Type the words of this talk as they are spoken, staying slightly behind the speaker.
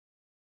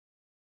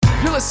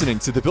You're listening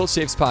to the Bill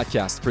Chaves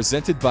Podcast,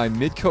 presented by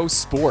Midco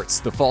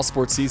Sports. The fall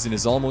sports season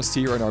is almost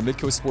here, and our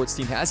Midco Sports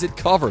team has it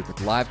covered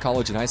with live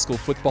college and high school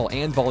football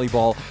and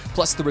volleyball,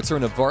 plus the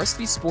return of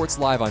Varsity Sports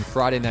Live on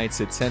Friday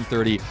nights at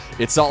 10:30.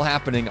 It's all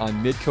happening on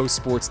Midco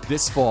Sports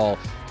this fall.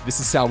 This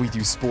is how we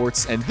do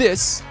sports, and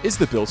this is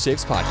the Bill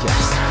Chaves Podcast.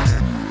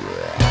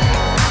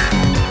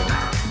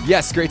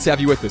 Yes, great to have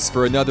you with us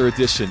for another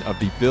edition of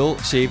the Bill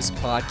Chaves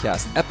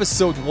Podcast,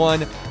 episode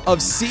 1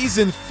 of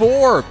season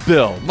 4,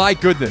 Bill. My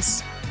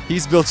goodness.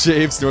 He's Bill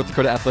Chaves, North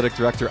Dakota Athletic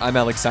Director. I'm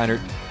Alex Seinert.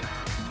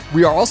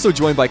 We are also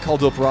joined by Kyle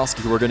Doperalski,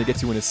 who we're going to get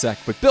to in a sec.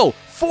 But Bill,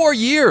 4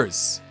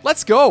 years.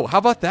 Let's go. How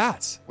about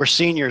that? We're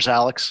seniors,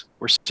 Alex.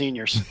 We're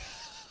seniors.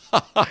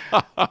 A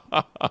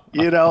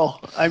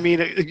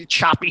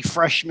choppy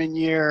freshman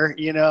year,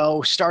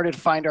 started to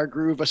find our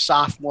groove a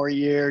sophomore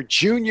year.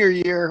 Junior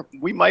year,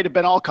 we might have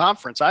been all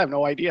conference. I have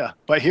no idea.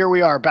 But here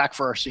we are back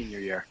for our senior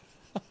year.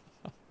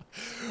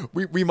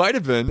 We might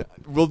have been.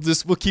 We'll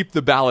keep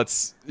the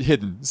ballots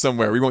hidden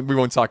somewhere. We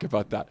won't talk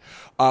about that.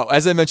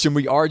 As I mentioned,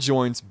 we are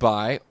joined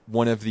by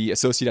one of the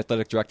associate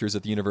athletic directors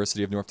at the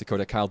University of North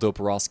Dakota, Kyle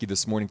Doperalski,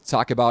 this morning to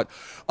talk about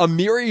a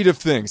myriad of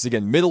things.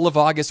 Again, middle of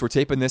August. We're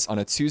taping this on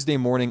a Tuesday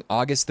morning,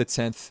 August the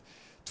 10th,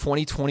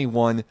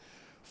 2021.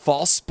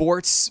 Fall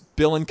sports,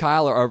 Bill and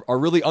Kyle, are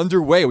really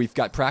underway. We've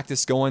got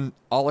practice going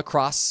all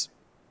across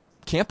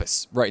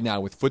campus right now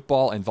with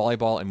football and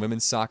volleyball and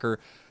women's soccer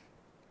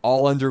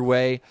all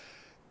underway.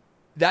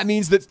 That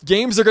means that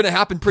games are going to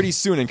happen pretty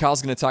soon, and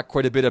Kyle's going to talk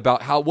quite a bit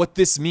about what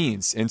this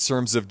means in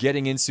terms of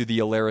getting into the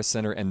Alara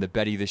Center and the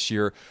Betty this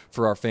year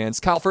for our fans.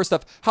 Kyle, first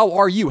up, how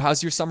are you?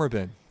 How's your summer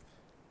been?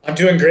 I'm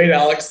doing great,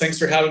 Alex. Thanks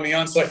for having me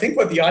on. So I think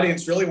what the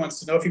audience really wants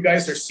to know, if you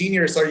guys are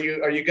seniors, are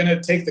you going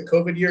to take the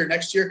COVID year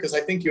next year? Because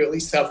I think you at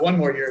least have one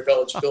more year of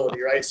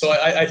eligibility, right? So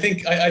I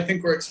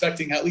think we're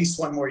expecting at least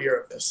one more year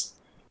of this.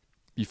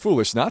 Be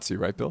foolish not to,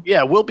 right, Bill?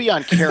 Yeah, we'll be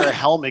on Kara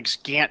Helmig's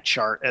Gantt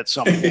chart at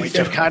some point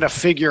to kind of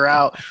figure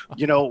out,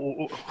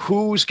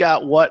 who's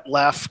got what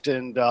left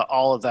and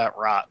all of that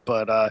rot.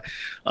 But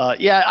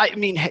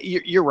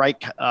you're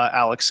right,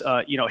 Alex.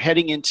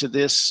 Heading into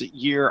this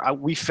year,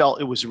 we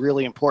felt it was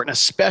really important,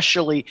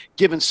 especially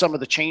given some of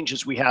the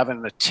changes we have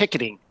in the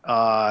ticketing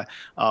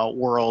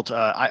world.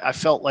 I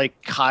felt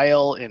like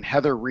Kyle and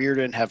Heather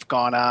Reardon have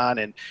gone on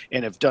and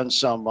have done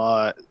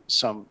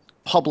some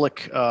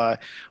public,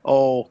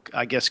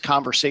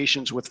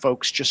 conversations with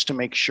folks just to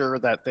make sure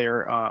that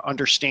they're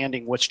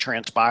understanding what's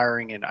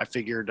transpiring. And I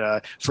figured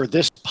for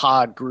this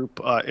pod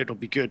group, it'll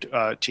be good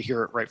to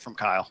hear it right from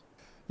Kyle.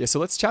 Yeah, so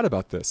let's chat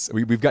about this.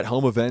 We've got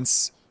home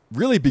events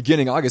really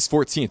beginning August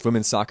 14th.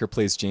 Women's soccer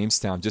plays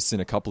Jamestown just in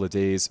a couple of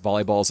days.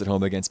 Volleyball's at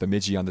home against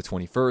Bemidji on the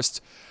 21st.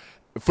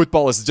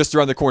 Football is just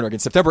around the corner. Again,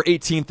 September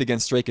 18th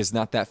against Drake is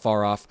not that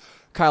far off.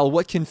 Kyle,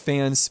 what can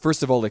fans,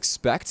 first of all,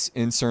 expect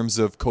in terms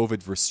of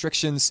COVID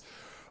restrictions?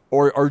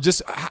 Or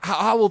just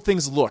how will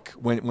things look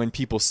when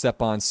people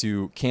step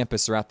onto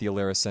campus or at the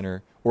Alara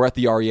Center or at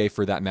the REA,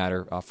 for that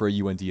matter, for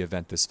a UND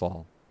event this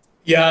fall?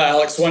 Yeah,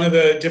 Alex, one of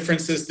the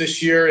differences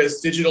this year is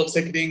digital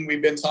ticketing.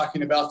 We've been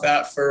talking about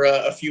that for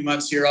a few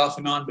months here off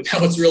and on, but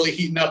now it's really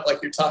heating up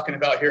like you're talking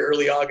about here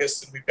early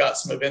August, and we've got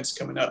some events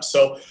coming up.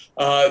 So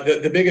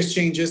the biggest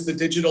change is the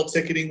digital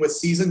ticketing with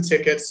season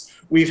tickets.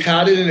 We've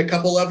had it in a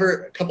couple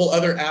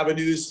other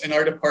avenues in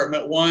our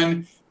department.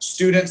 One,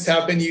 students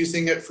have been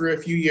using it for a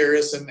few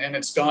years, and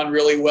it's gone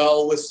really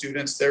well with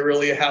students. They're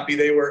really happy.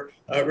 They were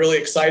really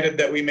excited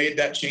that we made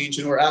that change,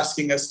 and were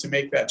asking us to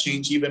make that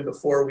change even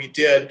before we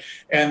did.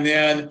 And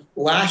then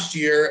last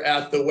year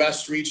at the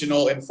West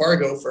Regional in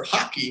Fargo for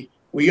hockey,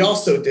 we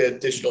also did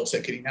digital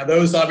ticketing. Now,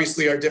 those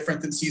obviously are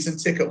different than season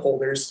ticket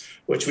holders,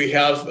 which we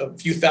have a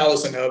few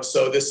thousand of.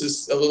 So this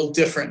is a little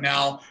different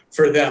now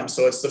for them.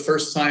 So it's the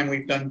first time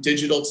we've done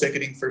digital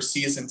ticketing for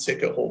season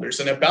ticket holders.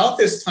 And about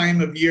this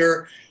time of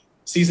year,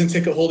 season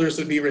ticket holders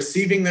would be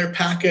receiving their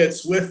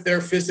packets with their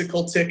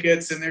physical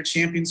tickets and their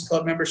Champions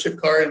Club membership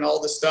card and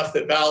all the stuff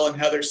that Val and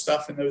Heather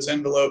stuff in those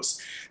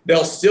envelopes.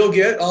 They'll still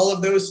get all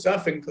of those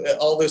stuff and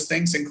all those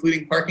things,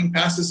 including parking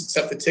passes,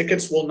 except the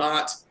tickets will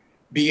not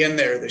be in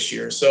there this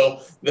year.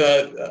 So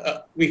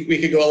we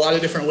could go a lot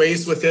of different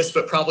ways with this,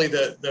 but probably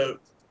the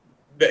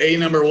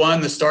number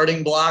one, the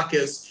starting block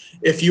is,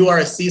 if you are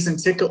a season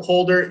ticket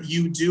holder,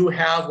 you do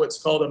have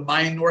what's called a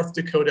My North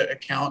Dakota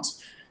account.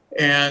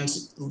 And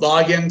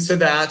log into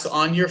that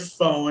on your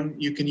phone.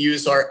 You can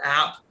use our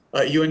app,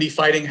 UND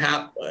Fighting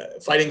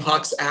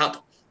Hawks app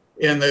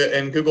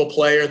in Google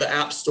Play or the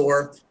App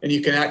Store, and you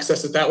can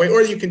access it that way.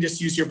 Or you can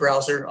just use your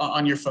browser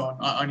on your phone,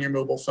 on your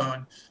mobile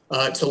phone,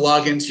 to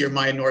log into your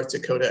My North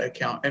Dakota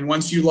account. And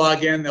once you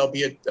log in, there'll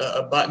be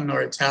a button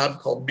or a tab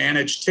called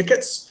Manage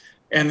Tickets,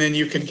 and then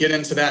you can get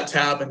into that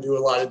tab and do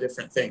a lot of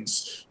different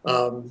things.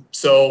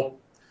 So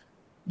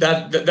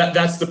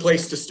that's the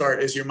place to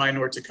start, is your My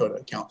North Dakota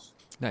account.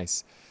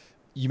 Nice.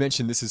 You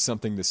mentioned this is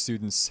something the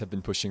students have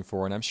been pushing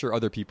for, and I'm sure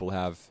other people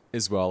have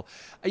as well.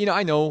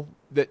 I know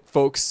that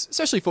folks,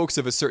 especially folks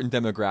of a certain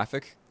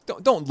demographic,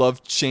 don't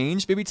love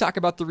change. Maybe talk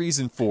about the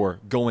reason for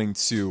going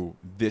to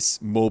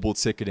this mobile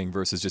ticketing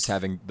versus just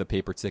having the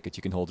paper ticket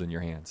you can hold in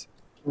your hands.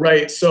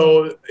 Right.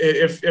 So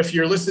if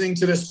you're listening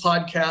to this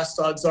podcast,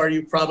 odds are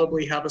you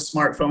probably have a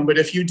smartphone. But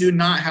if you do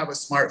not have a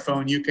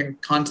smartphone, you can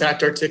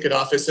contact our ticket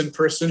office in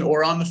person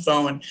or on the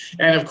phone.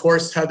 And of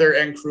course, Heather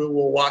and crew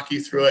will walk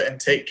you through it and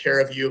take care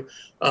of you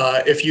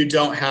if you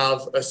don't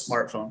have a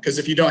smartphone. Because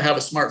if you don't have a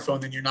smartphone,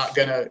 then you're not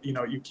going to,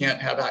 you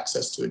can't have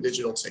access to a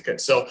digital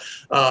ticket. So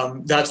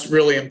that's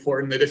really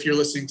important, that if you're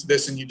listening to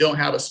this and you don't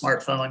have a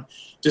smartphone,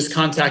 just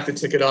contact the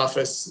ticket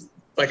office.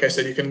 Like I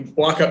said, you can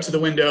walk up to the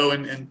window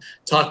and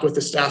talk with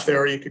the staff there,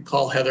 or you could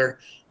call Heather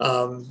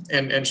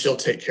and she'll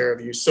take care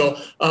of you. So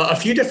a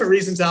few different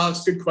reasons,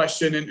 Alex, good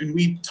question. And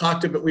we've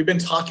been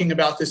talking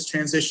about this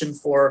transition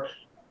for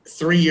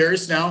 3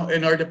 years now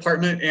in our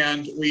department,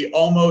 and we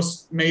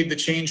almost made the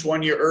change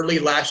 1 year early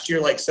last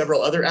year, like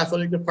several other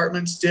athletic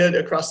departments did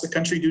across the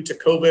country due to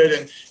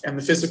COVID and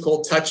the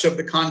physical touch of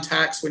the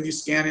contacts when you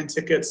scan in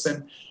tickets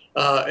and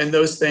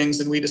those things.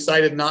 And we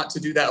decided not to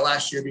do that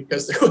last year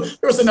because there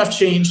was enough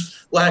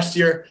change last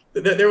year.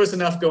 There was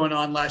enough going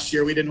on last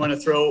year. We didn't want to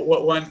throw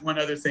one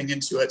other thing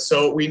into it.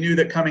 So we knew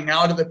that coming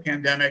out of the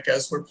pandemic,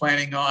 as we're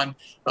planning on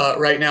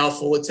right now,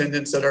 full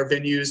attendance at our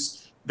venues,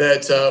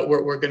 that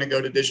we're going to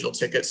go to digital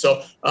tickets.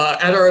 So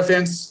at our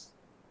events,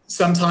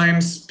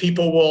 sometimes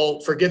people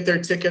will forget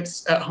their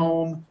tickets at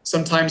home.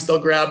 Sometimes they'll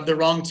grab the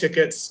wrong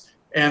tickets,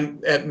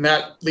 and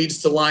that leads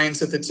to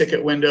lines at the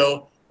ticket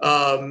window.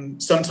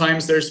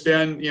 Sometimes there's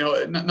been,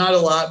 not a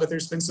lot, but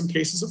there's been some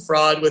cases of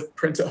fraud with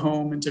print at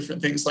home and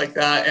different things like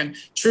that. And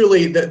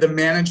truly the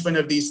management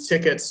of these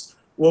tickets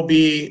will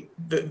be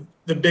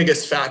the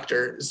biggest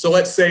factor. So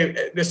let's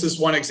say this is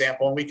one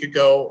example, and we could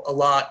go a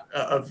lot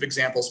of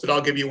examples, but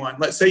I'll give you one.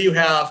 Let's say you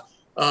have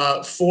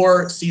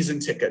 4 season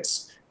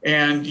tickets,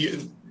 and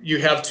you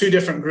have 2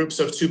 different groups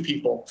of 2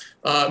 people.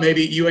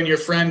 Maybe you and your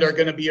friend are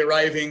going to be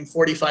arriving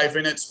 45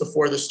 minutes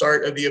before the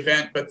start of the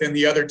event, but then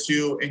the other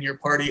 2 in your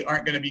party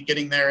aren't going to be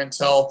getting there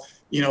until,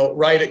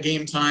 right at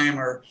game time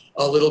or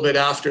a little bit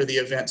after the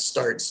event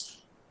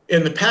starts.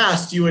 In the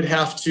past, you would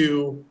have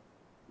to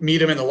meet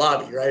them in the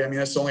lobby, right? I mean,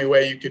 that's the only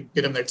way you could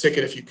get them their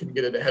ticket if you couldn't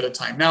get it ahead of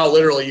time. Now,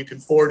 literally, you can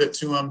forward it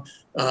to them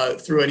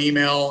through an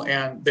email,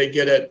 and they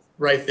get it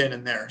right then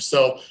and there.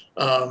 So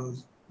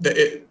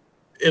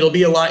it'll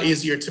be a lot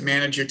easier to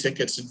manage your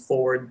tickets and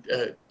forward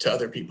to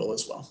other people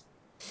as well.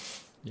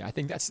 Yeah, I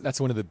think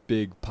that's one of the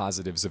big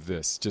positives of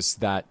this, just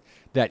that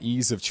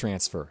ease of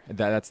transfer.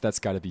 That's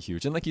got to be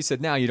huge. And like you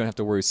said, now you don't have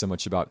to worry so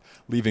much about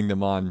leaving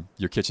them on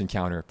your kitchen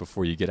counter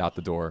before you get out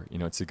the door,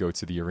 to go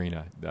to the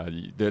arena.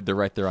 They're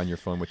right there on your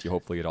phone with you,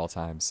 hopefully at all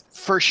times.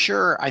 For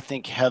sure, I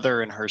think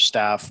Heather and her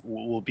staff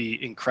will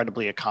be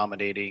incredibly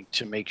accommodating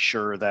to make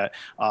sure that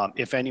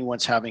if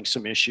anyone's having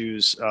some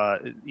issues,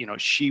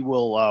 she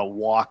will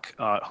walk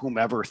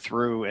whomever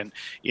through and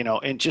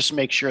just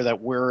make sure that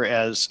we're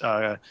as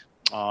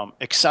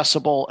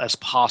accessible as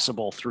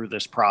possible through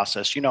this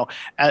process.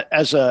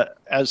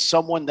 As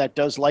someone that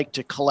does like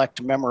to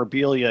collect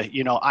memorabilia,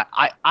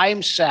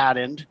 I'm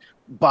saddened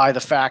by the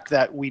fact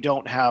that we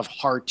don't have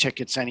hard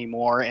tickets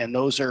anymore, and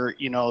those are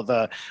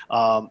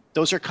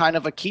those are kind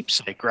of a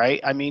keepsake, right?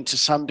 I mean, to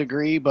some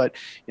degree, but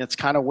it's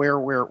kind of where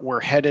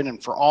we're headed,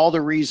 and for all the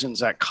reasons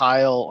that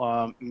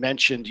Kyle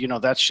mentioned,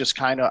 that's just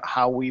kind of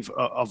how we've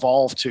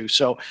evolved to.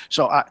 So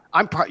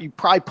you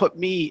probably put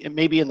me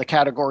maybe in the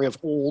category of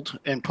old,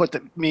 and put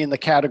me in the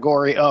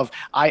category of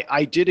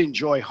I did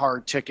enjoy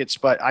hard tickets,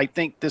 but I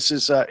think this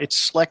is it's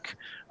slick.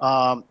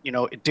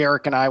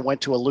 Derek and I went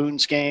to a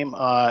Loons game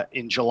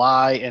in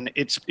July, and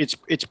it's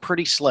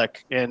pretty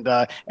slick. And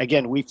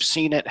again, we've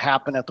seen it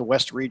happen at the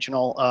West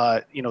Regional,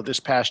 this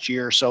past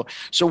year. So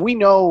we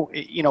know,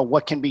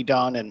 what can be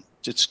done, and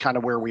it's kind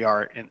of where we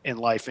are in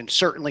life. And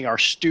certainly our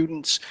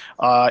students,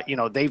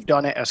 they've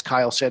done it, as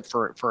Kyle said,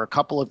 for a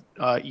couple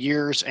of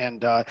years,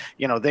 and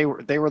they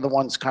were the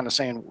ones kind of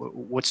saying,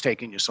 "What's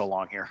taking you so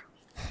long here?"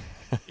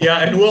 Yeah,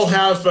 and we'll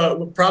have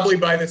probably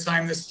by the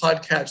time this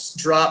podcast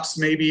drops,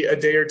 maybe a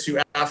day or 2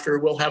 after,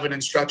 we'll have an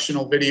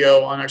instructional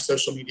video on our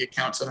social media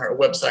accounts on our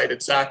website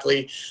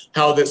exactly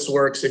how this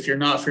works. If you're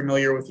not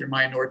familiar with your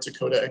My North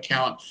Dakota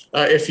account,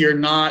 if you're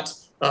not,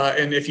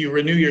 and if you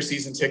renew your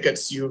season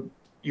tickets, you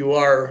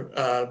are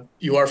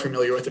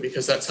familiar with it,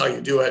 because that's how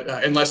you do it.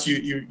 Unless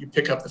you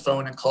pick up the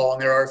phone and call,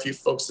 and there are a few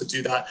folks that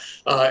do that.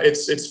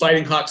 It's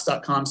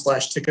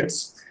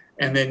fightinghawks.com/tickets.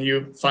 And then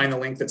you find the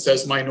link that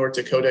says My North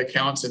Dakota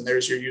accounts, and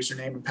there's your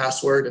username and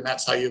password, and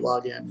that's how you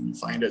log in and you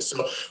find it.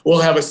 So we'll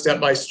have a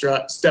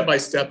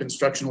step-by-step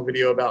instructional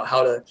video about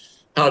how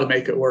to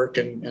make it work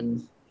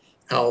and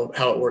how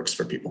it works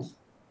for people.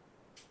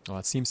 Well,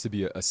 it seems to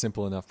be a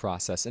simple enough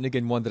process. And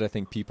again, one that I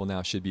think people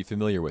now should be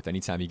familiar with.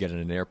 Anytime you get in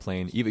an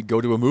airplane, even go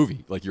to a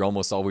movie, like you're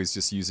almost always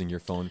just using your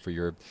phone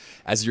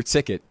as your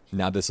ticket.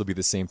 Now this will be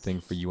the same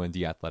thing for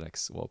UND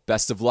Athletics. Well,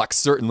 best of luck,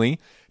 certainly,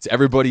 to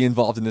everybody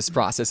involved in this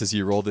process as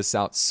you roll this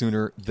out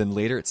sooner than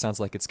later. It sounds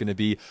like it's going to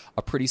be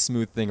a pretty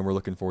smooth thing, and we're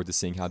looking forward to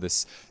seeing how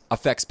this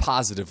affects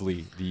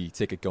positively the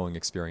ticket-going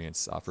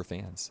experience for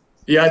fans.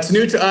 Yeah, it's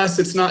new to us.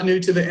 It's not new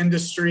to the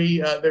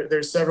industry.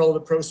 There's several of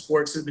the pro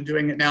sports that have been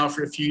doing it now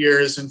for a few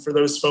years. And for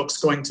those folks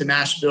going to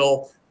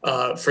Nashville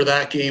for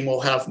that game, we'll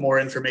have more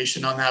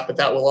information on that. But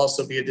that will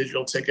also be a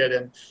digital ticket.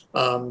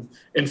 And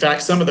in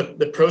fact, some of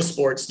the pro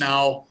sports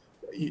now,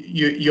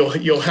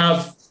 you'll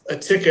have a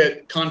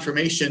ticket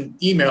confirmation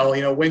email,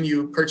 when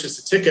you purchase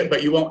a ticket,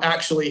 but you won't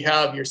actually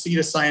have your seat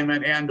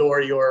assignment and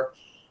or your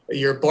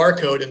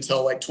barcode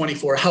until like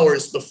 24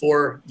 hours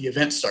before the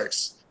event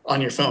starts on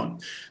your phone.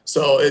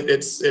 So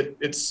it's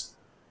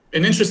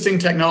an interesting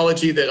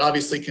technology that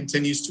obviously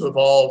continues to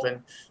evolve,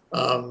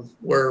 and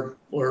we're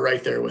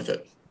right there with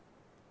it.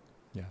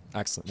 Yeah,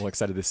 excellent. Well,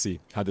 excited to see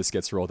how this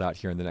gets rolled out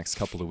here in the next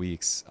couple of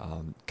weeks.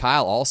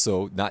 Kyle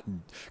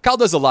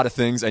does a lot of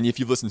things, and if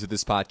you've listened to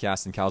this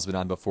podcast and Kyle's been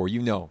on before,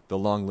 you know the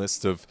long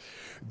list of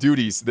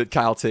duties that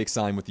Kyle takes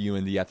on with the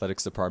UND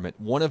athletics department.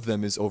 One of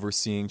them is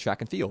overseeing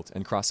track and field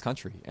and cross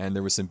country, and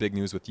there was some big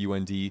news with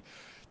UND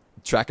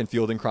track and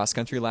field and cross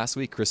country last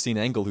week. Christine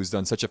Engel, who's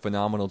done such a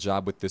phenomenal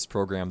job with this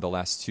program the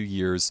last 2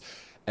 years,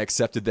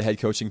 accepted the head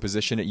coaching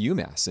position at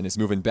UMass and is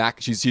moving back.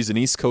 She's an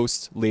East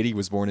Coast lady,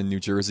 was born in New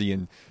Jersey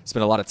and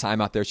spent a lot of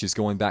time out there. She's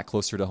going back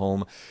closer to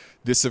home.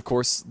 This, of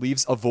course,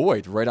 leaves a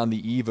void right on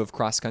the eve of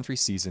cross country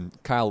season.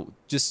 Kyle,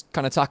 just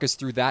kind of talk us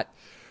through that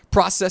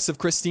process of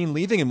Christine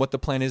leaving and what the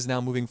plan is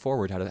now moving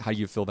forward. How do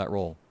you fill that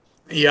role?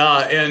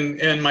 Yeah,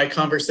 and my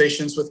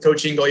conversations with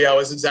Coach Engel, it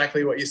was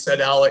exactly what you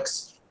said,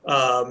 Alex.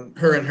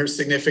 Her and her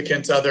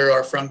significant other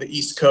are from the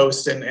East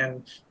Coast,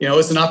 and it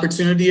was an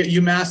opportunity at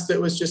UMass that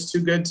was just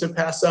too good to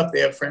pass up. They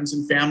have friends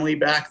and family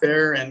back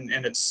there, and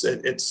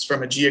it's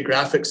from a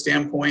geographic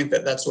standpoint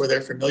that's where they're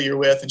familiar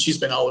with, and she's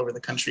been all over the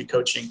country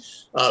coaching,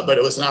 but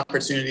it was an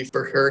opportunity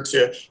for her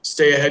to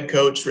stay a head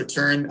coach,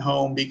 return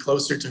home, be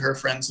closer to her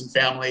friends and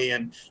family,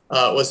 and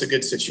it was a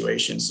good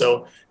situation.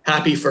 So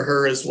happy for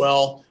her as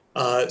well.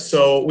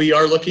 So we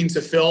are looking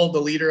to fill the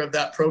leader of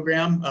that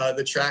program,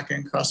 the track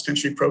and cross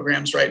country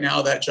programs right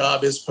now. That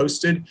job is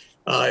posted.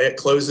 It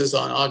closes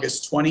on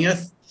August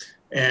 20th.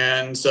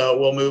 And so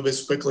we'll move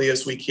as quickly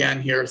as we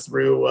can here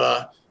through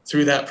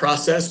that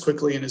process,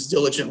 quickly and as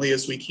diligently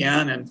as we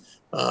can. And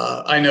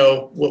I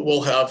know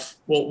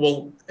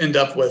we'll end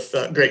up with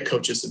great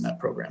coaches in that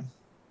program.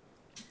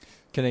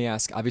 Can I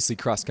ask, obviously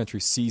cross country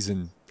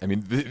season, I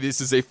mean,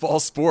 this is a fall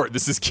sport.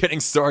 This is getting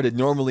started.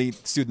 Normally,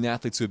 student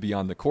athletes would be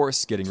on the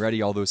course, getting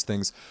ready, all those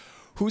things.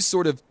 Who's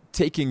sort of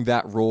taking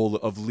that role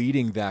of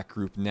leading that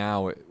group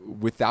now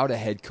without a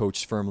head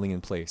coach firmly in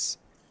place?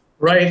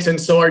 Right. And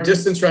so our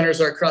distance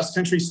runners, our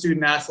cross-country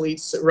student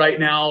athletes right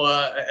now,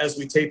 as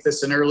we tape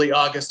this in early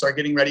August, are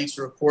getting ready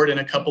to report in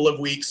a couple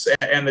of weeks.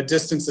 And the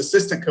distance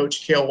assistant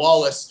coach, Cale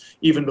Wallace,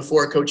 even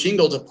before Coach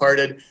Engel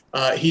departed,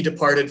 he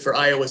departed for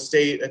Iowa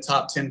State, a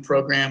top 10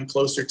 program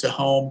closer to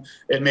home.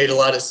 It made a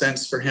lot of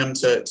sense for him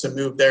to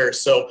move there.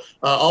 So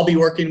I'll be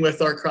working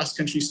with our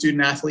cross-country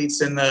student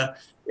athletes in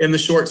the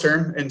short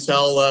term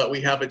until we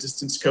have a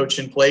distance coach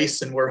in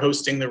place, and we're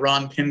hosting the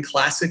Ron Penn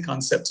Classic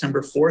on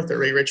September 4th at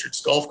Ray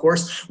Richards Golf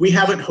Course. We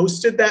haven't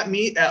hosted that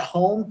meet at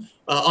home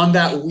on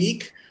that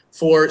week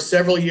for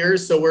several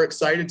years, so we're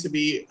excited to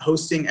be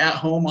hosting at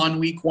home on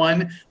week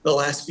one. The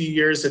last few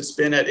years it's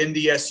been at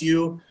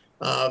NDSU,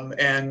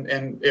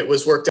 and it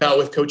was worked out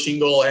with Coach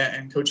Engel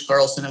and Coach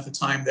Carlson at the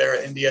time there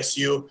at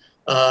NDSU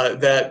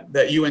that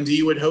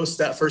UND would host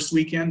that first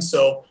weekend.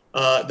 So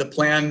the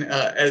plan,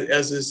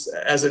 as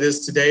it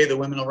is today, the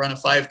women will run a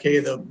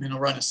 5K, the men will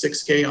run a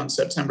 6K on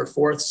September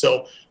 4th.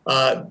 So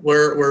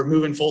we're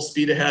moving full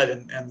speed ahead,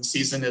 and the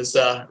season is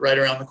right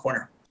around the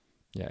corner.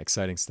 Yeah,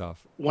 exciting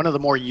stuff. One of the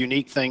more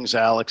unique things,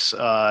 Alex,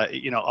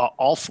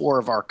 all four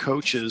of our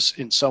coaches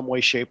in some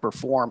way, shape, or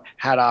form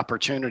had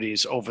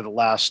opportunities over the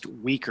last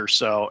week or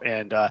so.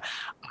 And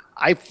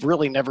I've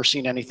really never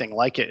seen anything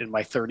like it in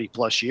my 30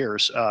 plus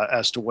years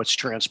as to what's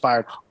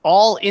transpired.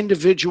 All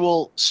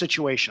individual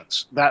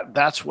situations.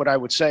 That's what I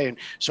would say. And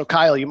so,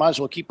 Kyle, you might as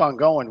well keep on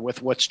going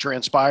with what's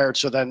transpired,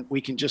 so then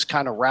we can just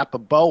kind of wrap a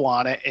bow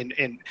on it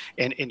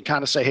and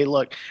kind of say, hey,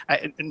 look,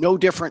 no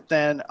different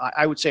than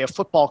I would say a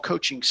football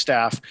coaching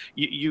staff.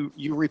 You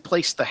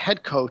replace the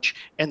head coach,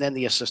 and then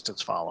the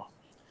assistants follow.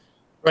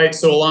 Right.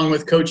 So along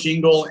with Coach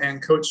Engel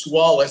and Coach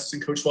Wallace,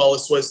 and Coach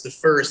Wallace was the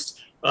first.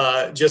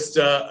 Just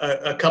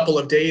a couple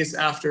of days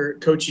after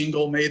Coach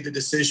Engel made the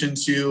decision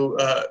to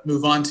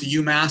move on to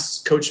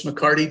UMass, Coach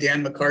McCarty,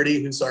 Dan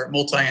McCarty, who's our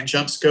multi and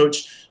jumps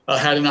coach,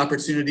 had an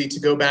opportunity to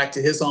go back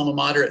to his alma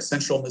mater at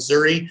Central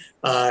Missouri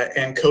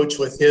and coach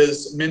with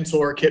his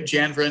mentor, Kip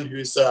Janvrin,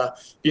 who's,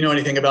 if you know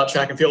anything about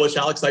track and field, which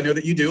Alex, I know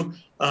that you do.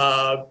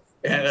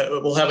 And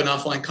we'll have an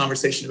offline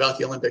conversation about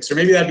the Olympics, or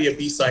maybe that'd be a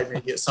B-side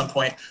maybe at some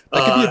point.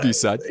 That could be a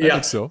B-side. I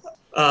think so.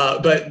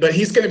 But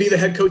he's going to be the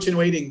head coach in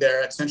waiting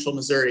there at Central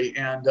Missouri,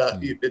 and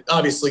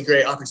obviously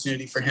great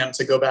opportunity for him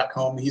to go back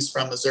home. He's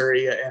from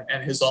Missouri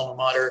and his alma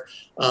mater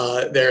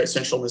there at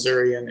Central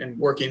Missouri, and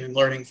working and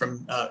learning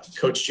from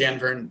Coach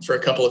Janvern for a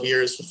couple of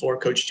years before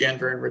Coach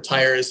Janvern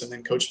retires, and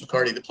then Coach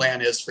McCarty, the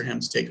plan is for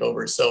him to take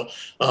over. So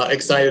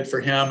excited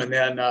for him. And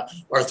then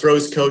our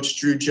throws coach,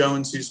 Drew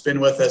Jones, who's been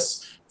with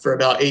us for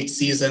about 8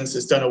 seasons,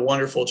 has done a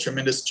wonderful,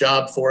 tremendous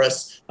job for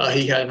us.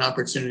 He had an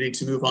opportunity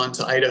to move on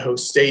to Idaho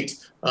State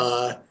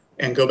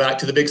and go back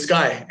to the Big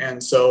Sky.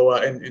 And so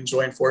and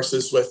join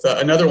forces with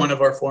another one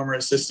of our former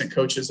assistant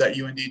coaches at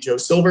UND, Joe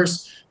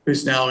Silvers,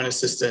 who's now an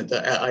assistant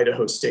at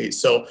Idaho State.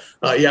 So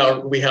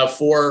we have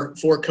four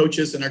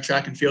coaches in our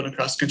track and field and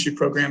cross country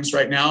programs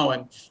right now.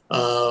 And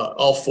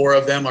all 4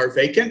 of them are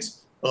vacant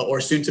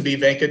or soon to be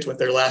vacant with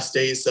their last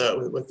days,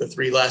 with the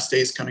 3 last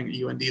days coming at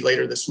UND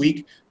later this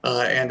week.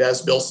 And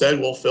as Bill said,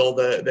 we'll fill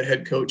the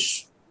head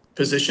coach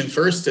position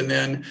first, and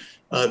then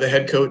the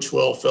head coach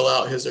will fill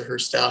out his or her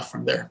staff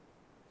from there.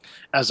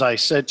 As I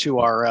said to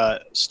our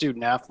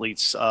student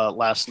athletes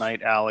last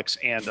night, Alex,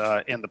 and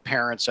the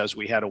parents, as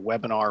we had a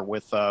webinar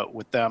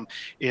with them,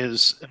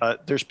 is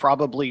there's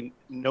probably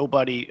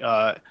nobody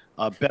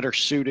better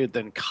suited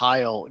than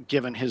Kyle,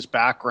 given his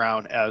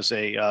background as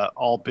a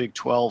all Big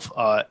 12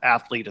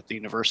 athlete at the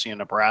University of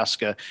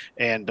Nebraska,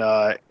 and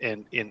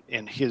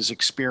his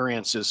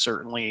experiences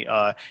certainly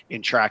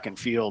in track and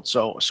field.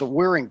 So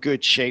we're in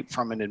good shape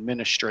from an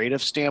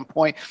administrative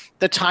standpoint.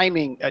 The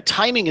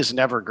timing is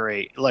never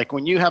great. Like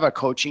when you have a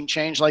coaching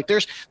change, like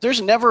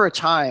there's never a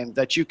time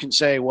that you can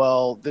say,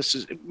 well,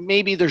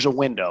 maybe there's a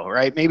window,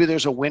 right? Maybe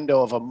there's a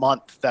window of a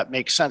month that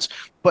makes sense.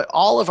 But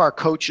all of our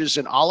coaches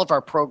and all of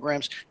our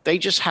programs, they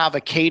just have a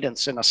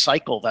cadence and a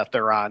cycle that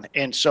they're on.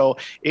 And so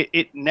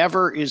it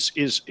never is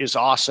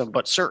awesome,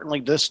 but certainly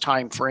this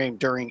time frame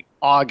during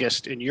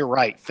August, and you're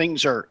right,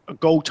 things are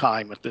go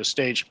time at this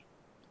stage.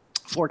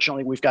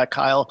 Fortunately, we've got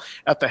Kyle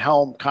at the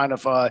helm kind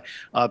of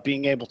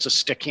being able to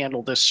stick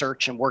handle this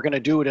search, and we're going to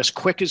do it as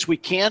quick as we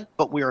can,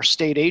 but we are a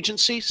state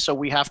agency, so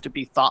we have to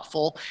be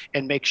thoughtful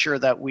and make sure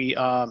that we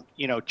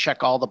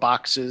check all the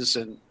boxes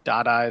and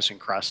dot I's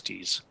and cross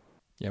T's.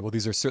 Yeah, well,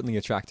 these are certainly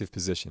attractive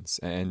positions,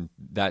 and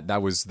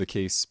that was the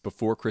case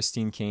before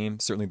Christine came.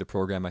 Certainly the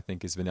program, I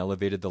think, has been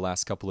elevated the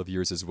last couple of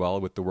years as well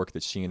with the work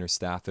that she and her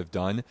staff have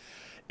done.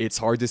 It's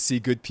hard to see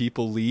good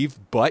people leave,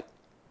 but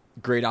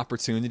great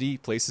opportunity,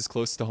 places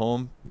close to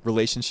home,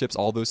 relationships,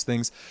 all those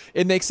things.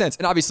 It makes sense.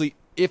 And obviously,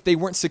 if they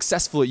weren't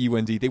successful at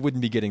UND, they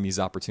wouldn't be getting these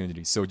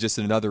opportunities. So just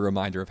another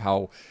reminder of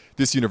how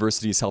this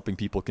university is helping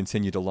people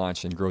continue to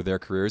launch and grow their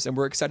careers. And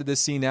we're excited to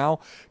see now,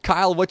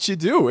 Kyle, what you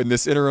do in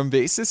this interim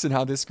basis and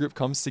how this group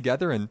comes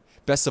together. And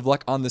best of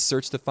luck on the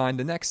search to find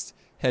the next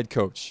head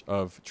coach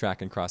of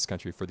track and cross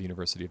country for the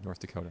University of North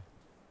Dakota.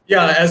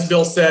 Yeah, as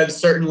Bill said,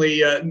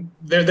 certainly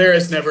there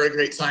is never a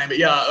great time. But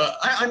yeah,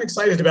 I'm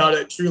excited about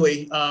it,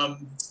 truly.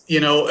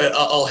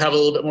 I'll have a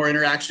little bit more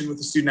interaction with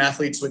the student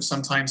athletes, which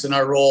sometimes in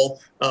our role,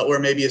 we're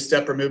maybe a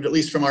step removed, at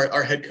least from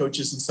our head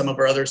coaches and some of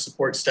our other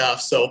support staff.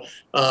 So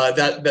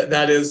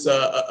that is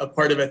a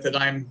part of it that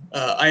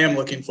I am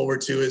looking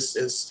forward to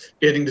is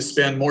getting to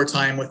spend more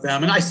time with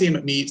them. And I see them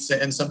at meets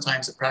and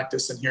sometimes at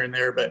practice and here and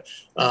there, but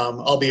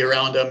I'll be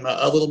around them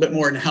a little bit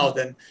more now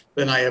than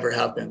I ever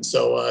have been.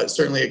 So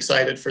certainly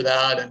excited for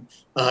that. And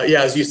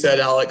as you said,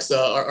 Alex,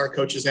 our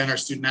coaches and our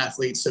student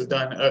athletes have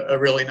done a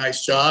really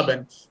nice job.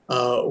 And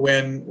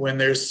when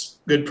there's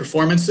good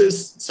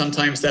performances,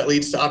 sometimes that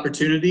leads to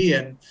opportunity,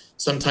 and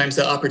sometimes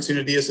that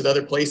opportunity is at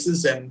other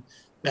places, and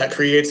that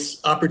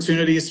creates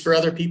opportunities for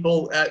other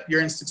people at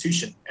your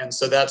institution. And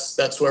so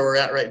that's where we're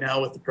at right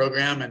now with the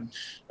program. And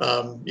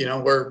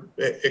we're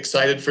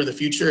excited for the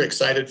future,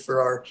 excited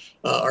for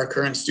our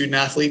current student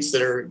athletes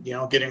that are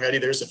getting ready.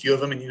 There's a few of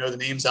them, and the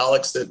names,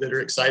 Alex, that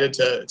are excited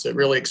to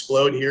really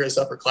explode here as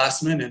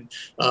upperclassmen. And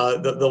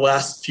the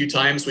last few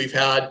times we've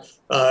had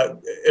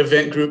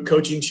event group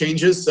coaching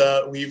changes,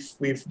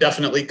 we've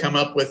definitely come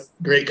up with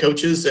great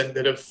coaches and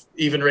that have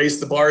even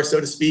raised the bar, so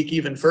to speak,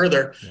 even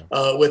further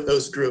with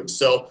those groups.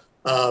 So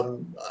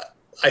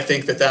I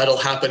think that'll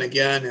happen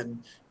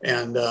again,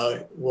 and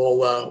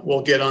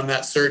we'll get on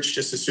that search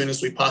just as soon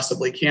as we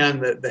possibly can.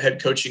 The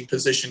head coaching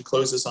position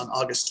closes on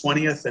August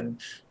 20th,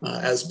 and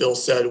as Bill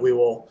said, we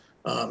will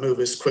move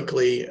as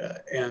quickly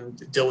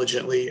and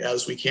diligently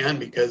as we can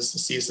because the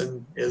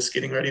season is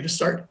getting ready to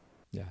start.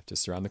 Yeah,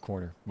 just around the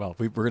corner. Well,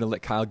 we're going to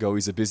let Kyle go.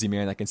 He's a busy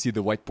man. I can see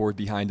the whiteboard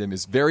behind him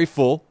is very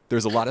full.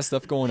 There's a lot of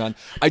stuff going on.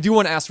 I do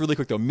want to ask really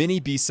quick, though,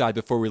 mini B-side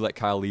before we let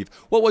Kyle leave.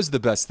 What was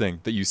the best thing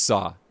that you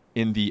saw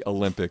in the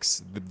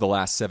Olympics the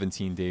last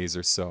 17 days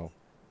or so?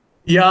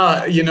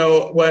 Yeah,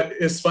 what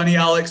is funny,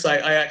 Alex, I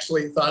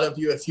actually thought of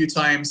you a few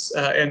times,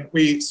 and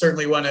we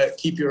certainly want to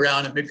keep you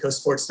around at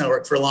Midcoast Sports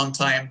Network for a long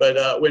time.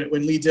 But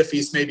when Lee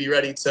Diffie's may be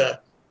ready to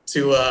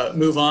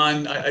move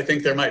on, I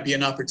think there might be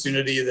an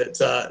opportunity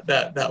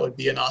that would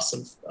be an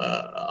awesome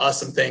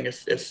thing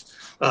if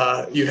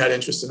you had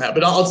interest in that.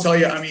 But I'll tell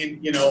you,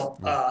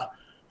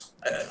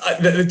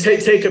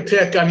 take a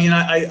pick.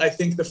 I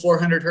think the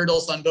 400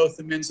 hurdles on both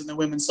the men's and the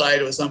women's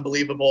side was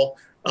unbelievable.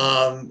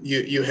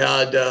 You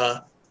had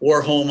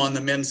Warholm on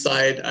the men's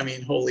side.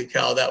 Holy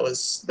cow, that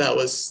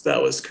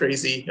was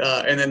crazy.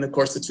 And then of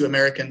course the 2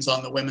 Americans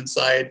on the women's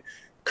side.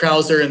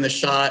 Krauser in the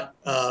shot,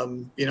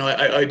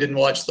 I didn't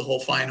watch the whole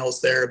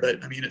finals there, but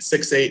at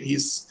 6'8",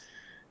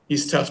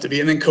 he's tough to beat.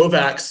 And then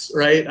Kovacs,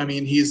 right?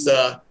 He's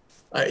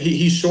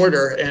he's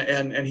shorter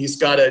and he's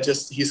got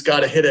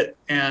to hit it,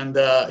 and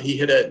he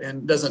hit it,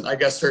 and doesn't, I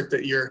guess, hurt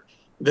that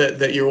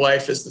your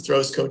wife is the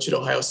throws coach at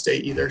Ohio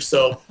State either.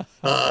 So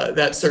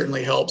that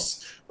certainly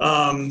helps.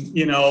 How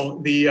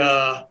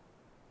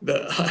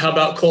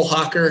about Cole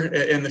Hawker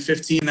in the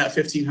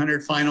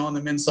 1500 final on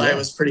the men's side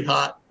was pretty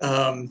hot.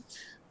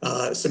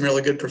 Some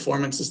really good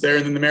performances there.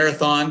 And then the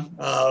marathon,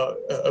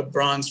 a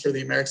bronze for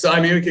the Americans. So,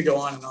 I mean, we could go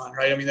on and on,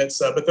 right? I mean,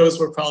 but those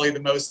were probably the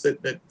most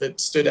that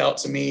stood out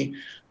to me.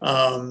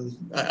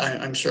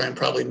 I'm sure I'm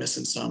probably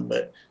missing some,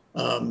 but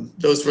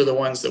those were the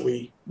ones that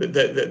we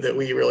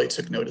really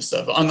took notice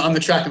of. On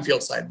the track and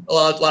field side, a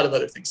lot of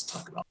other things to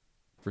talk about.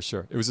 For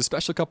sure. It was a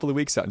special couple of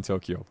weeks out in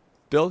Tokyo.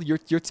 Bill,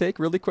 your take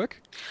really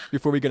quick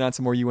before we get on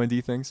to more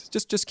UND things.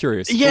 Just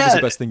curious. Yeah, what was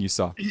the best thing you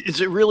saw?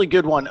 It's a really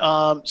good one.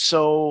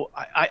 So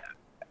I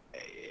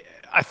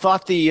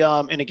thought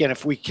and again,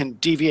 if we can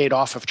deviate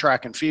off of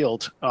track and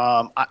field,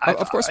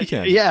 of course we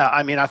can. Yeah,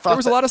 I mean, I thought there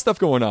was a lot of stuff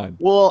going on.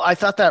 Well, I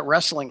thought that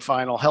wrestling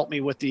final helped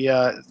me with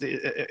the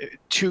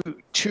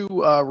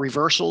two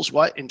reversals.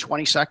 In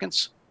 20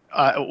 seconds,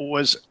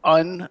 was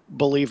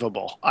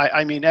unbelievable.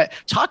 I mean,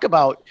 talk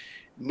about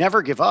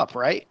never give up,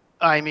 right?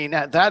 I mean,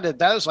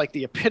 that is like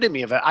the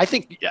epitome of it. I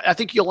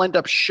think you'll end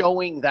up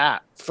showing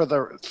that for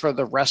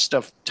the rest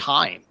of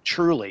time.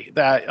 Truly,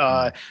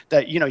 that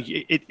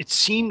it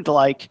seemed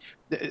like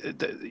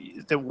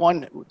the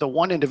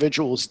one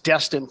individual was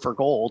destined for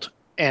gold,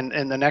 and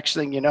the next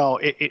thing you know,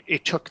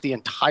 it took the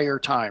entire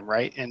time,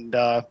 right? And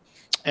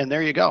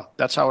there you go.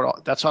 That's how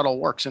it all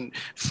works. And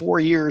 4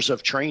 years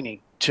of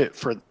training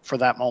for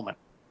that moment.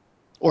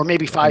 Or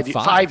maybe 5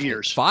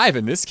 years. 5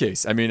 in this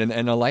case. I mean,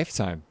 in a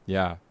lifetime.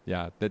 Yeah.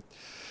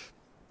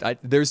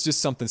 There's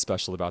just something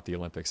special about the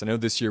Olympics. I know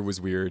this year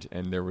was weird,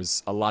 and there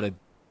was a lot of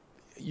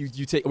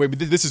you take away. But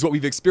this is what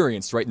we've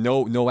experienced, right?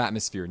 No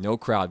atmosphere, no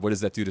crowd. What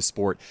does that do to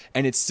sport?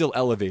 And it's still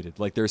elevated.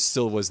 Like there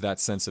still was that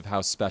sense of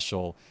how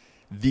special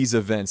these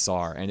events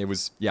are, and it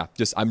was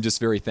I'm just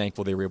very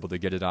thankful they were able to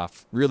get it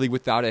off really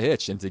without a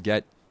hitch and to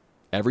get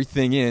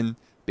everything in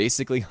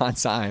basically on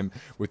time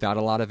without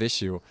a lot of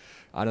issue.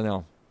 I don't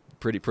know.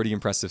 Pretty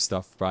impressive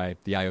stuff by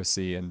the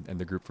IOC and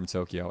the group from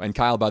Tokyo. And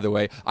Kyle, by the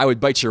way, I would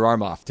bite your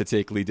arm off to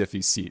take Lee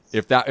Diffie's seat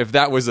if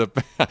that was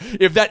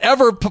if that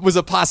ever was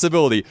a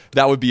possibility.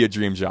 That would be a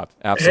dream job.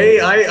 Absolutely.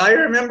 Hey, I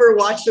remember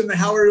watching the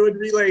Howard Wood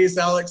relays,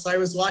 Alex. I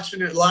was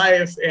watching it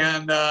live,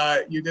 and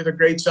you did a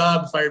great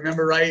job, if I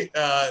remember right.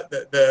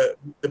 The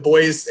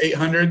boys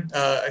 800.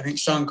 I think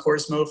Sean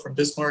Korsmo from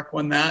Bismarck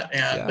won that,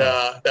 and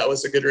that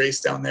was a good race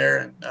down there.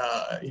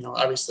 And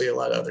obviously a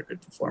lot of other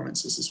good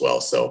performances as well.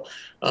 So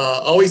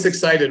always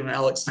excited when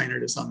Alex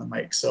Heinert is on the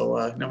mic.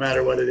 So no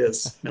matter what it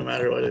is.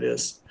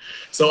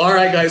 So, all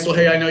right, guys. Well,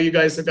 hey, I know you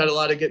guys have got a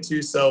lot to get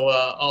to, so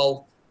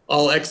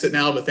I'll exit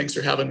now, but thanks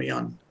for having me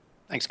on.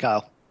 Thanks,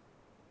 Kyle.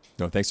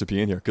 No, thanks for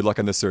being here. Good luck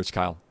on the search,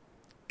 Kyle.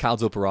 Kyle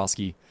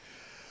Doperalski,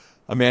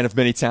 a man of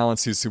many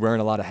talents who's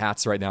wearing a lot of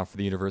hats right now for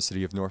the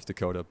University of North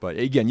Dakota. But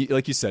again,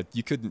 like you said,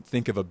 you couldn't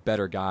think of a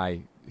better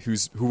guy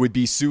who would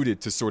be suited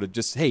to sort of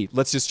just, hey,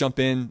 let's just jump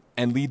in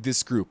and lead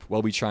this group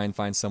while we try and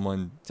find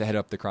someone to head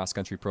up the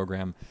cross-country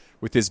program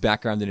with his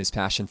background and his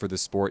passion for the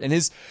sport. And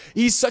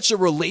he's such a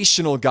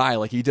relational guy.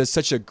 Like, he does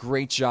such a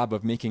great job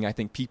of making, I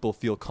think, people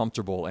feel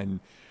comfortable, and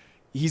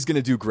he's going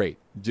to do great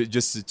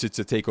just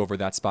to take over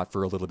that spot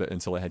for a little bit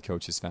until a head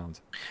coach is found.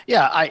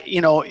 Yeah,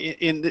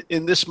 in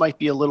this might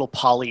be a little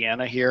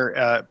Pollyanna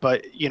here,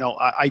 but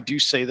I do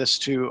say this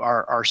to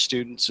our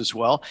students as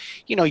well.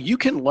 You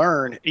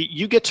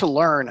get to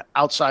learn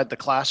outside the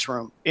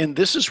classroom, and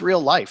this is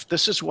real life.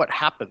 This is what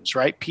happens,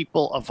 right?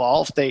 People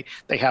evolve. They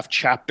have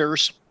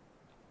chapters.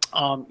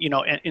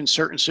 In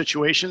certain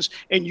situations,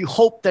 and you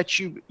hope that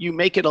you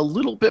make it a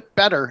little bit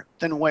better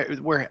than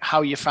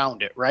how you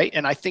found it, right?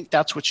 And I think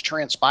that's what's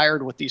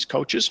transpired with these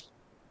coaches.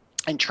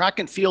 And track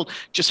and field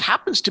just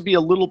happens to be a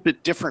little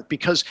bit different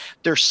because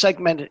they're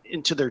segmented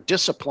into their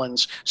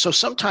disciplines. So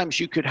sometimes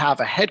you could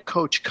have a head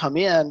coach come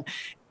in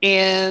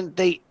and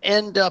they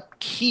end up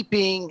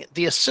keeping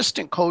the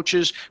assistant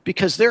coaches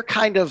because they're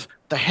kind of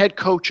the head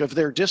coach of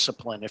their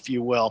discipline, if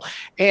you will.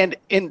 And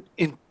in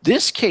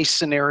this case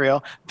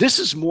scenario, this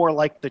is more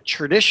like the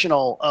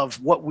traditional of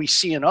what we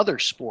see in other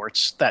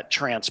sports that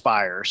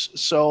transpires.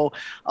 So,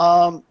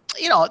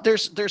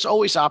 there's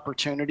always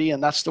opportunity,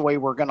 and that's the way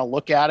we're going to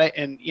look at it.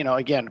 And,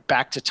 again,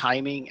 back to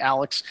timing,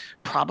 Alex,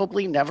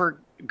 probably never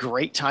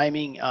great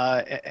timing,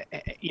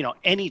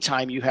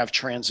 anytime you have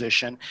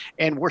transition.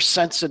 And we're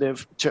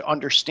sensitive to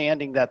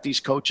understanding that these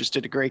coaches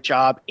did a great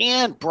job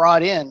and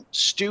brought in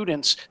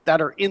students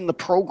that are in the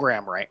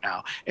program right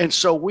now. And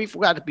so we've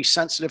got to be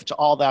sensitive to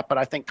all that. But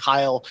I think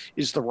Kyle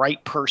is the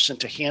right person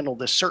to handle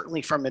this,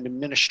 certainly from an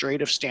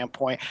administrative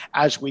standpoint,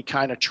 as we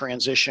kind of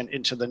transition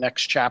into the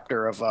next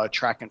chapter of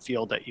track and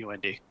field at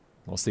UND.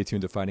 Well, stay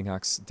tuned to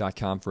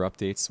fightinghawks.com for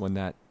updates when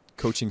that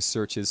coaching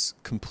search is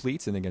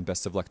complete. And again,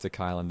 best of luck to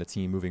Kyle and the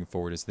team moving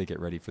forward as they get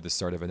ready for the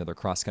start of another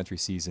cross-country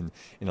season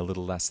in a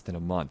little less than a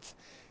month.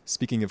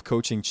 Speaking of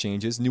coaching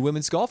changes, new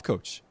women's golf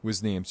coach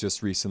was named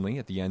just recently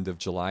at the end of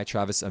July.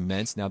 Travis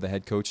Ament, now the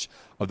head coach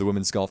of the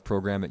women's golf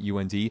program at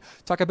UND.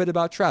 Talk a bit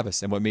about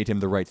Travis and what made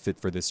him the right fit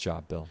for this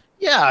job, Bill.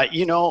 Yeah,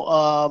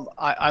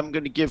 I'm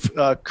going to give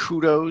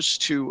kudos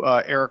to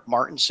Eric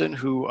Martinson,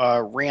 who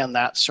ran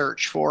that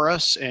search for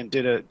us and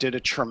did a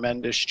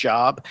tremendous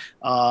job.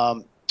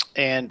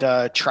 And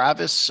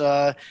Travis,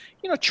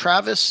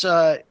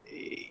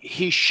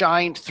 he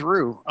shined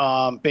through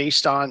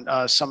based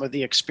on some of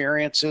the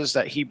experiences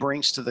that he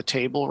brings to the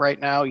table right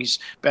now. He's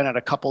been at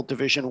a couple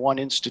Division I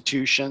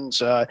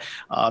institutions,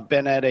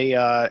 been at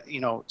a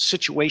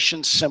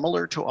situation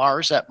similar to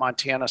ours at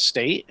Montana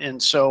State,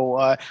 and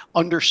so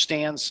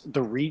understands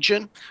the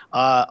region,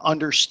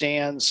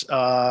 understands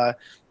a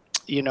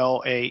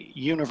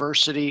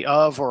university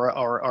of,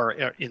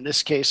 or in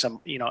this case,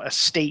 a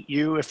state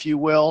U, if you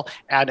will,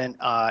 at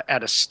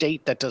a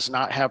state that does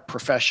not have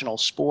professional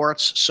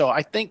sports. So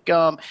I think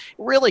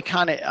really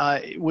kind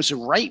of it was a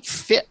right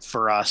fit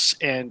for us,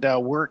 and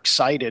we're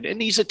excited. And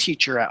he's a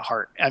teacher at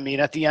heart. I mean,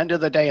 at the end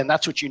of the day, and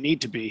that's what you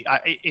need to be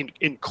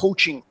in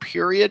coaching,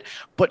 period,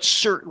 but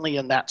certainly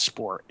in that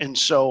sport. And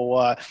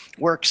so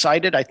we're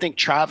excited. I think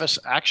Travis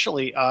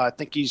actually,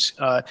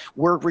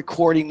 we're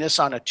recording this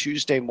on a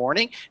Tuesday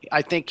morning.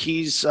 I think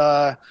he's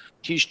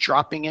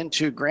dropping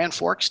into Grand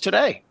Forks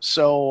today.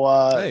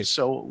 So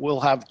so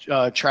we'll have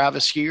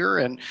Travis here,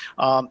 and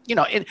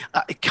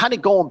kind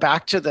of going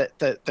back to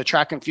the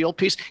track and field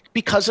piece,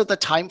 because of the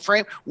time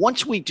frame.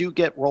 Once we do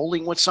get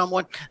rolling with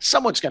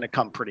someone's going to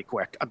come pretty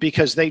quick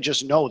because they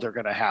just know they're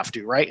going to have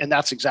to, right? And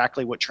that's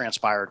exactly what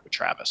transpired with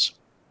Travis.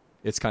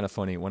 It's kind of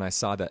funny when I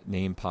saw that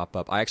name pop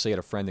up. I actually had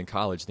a friend in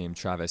college named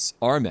Travis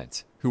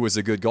Arment who was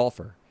a good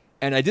golfer,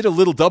 and I did a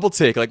little double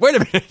take, like, wait a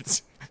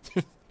minute.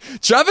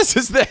 Travis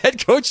is the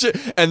head coach.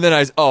 And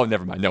then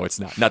never mind. No, it's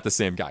not the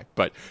same guy.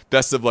 But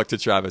best of luck to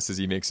Travis as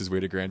he makes his way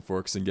to Grand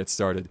Forks and gets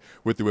started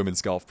with the women's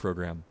golf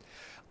program.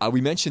 We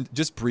mentioned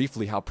just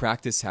briefly how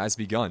practice has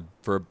begun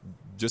for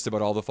just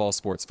about all the fall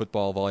sports,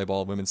 football,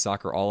 volleyball, women's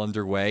soccer, all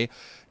underway.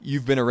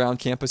 You've been around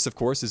campus, of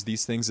course, as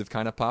these things have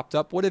kind of popped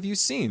up. What have you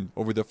seen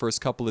over the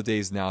first couple of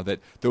days now that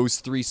those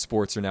three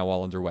sports are now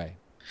all underway?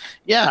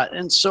 Yeah.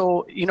 And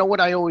so, what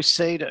I always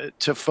say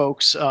to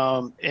folks,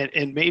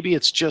 and maybe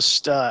it's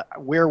just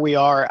where we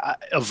are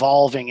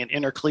evolving in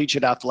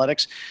intercollegiate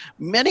athletics,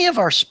 many of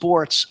our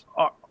sports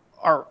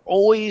are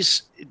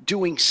always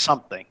doing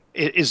something,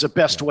 is the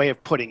best way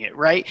of putting it,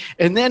 right?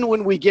 And then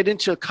when we get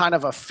into kind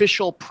of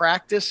official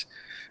practice,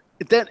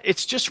 then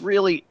it's just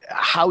really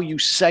how you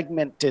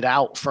segment it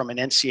out from an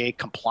NCAA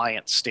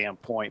compliance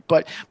standpoint.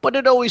 But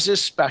it always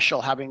is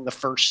special having the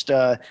first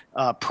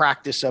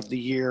practice of the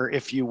year,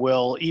 if you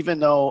will, even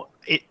though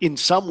in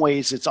some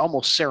ways it's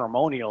almost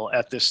ceremonial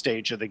at this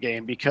stage of the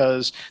game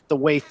because the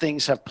way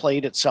things have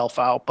played itself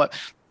out. But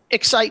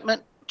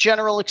excitement.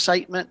 General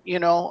excitement,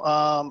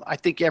 I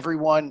think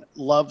everyone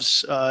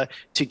loves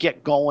to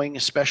get going,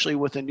 especially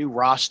with a new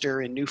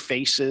roster and new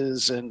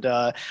faces, and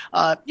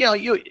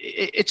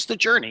it's the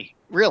journey,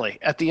 really,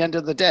 at the end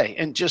of the day,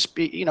 and just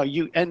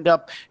you end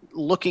up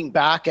looking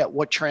back at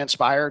what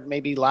transpired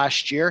maybe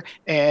last year,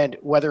 and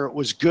whether it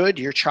was good,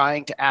 you're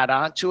trying to add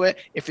on to it.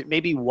 If it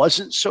maybe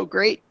wasn't so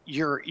great,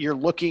 you're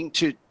looking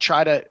to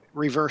try to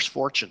reverse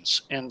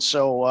fortunes, and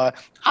so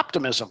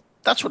optimism.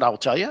 That's what I will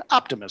tell you.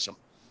 Optimism.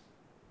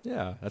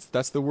 Yeah,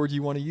 that's the word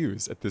you want to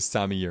use at this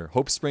time of year.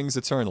 Hope springs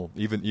eternal,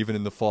 even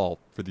in the fall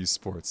for these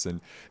sports. And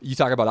you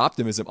talk about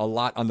optimism a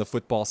lot on the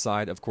football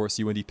side. Of course,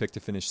 UND picked to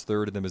finish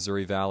third in the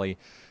Missouri Valley.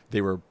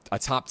 They were a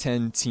top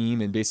 10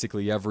 team in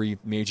basically every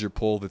major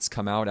poll that's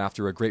come out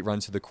after a great run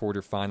to the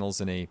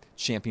quarterfinals and a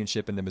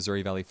championship in the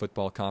Missouri Valley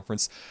Football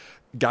Conference.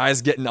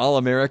 Guys getting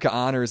All-America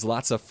honors,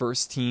 lots of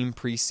first-team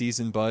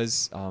preseason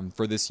buzz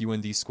for this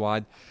UND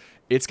squad.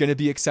 It's going to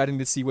be exciting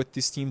to see what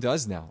this team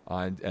does now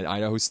at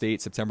Idaho State,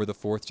 September the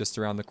 4th, just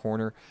around the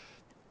corner.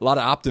 A lot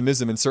of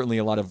optimism and certainly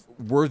a lot of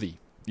worthy,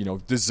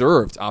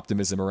 deserved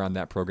optimism around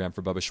that program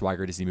for Bubba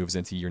Schweigert as he moves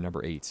into year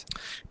number 8.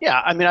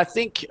 Yeah, I mean, I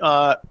think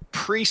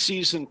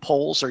preseason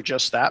polls are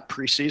just that,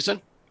 preseason.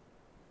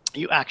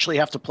 You actually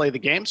have to play the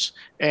games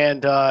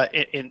and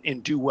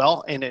do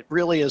well, and it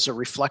really is a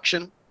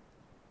reflection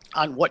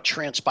on what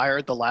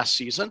transpired the last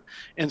season.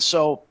 And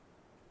so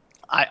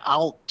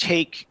I'll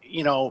take,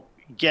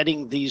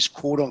 getting these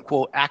quote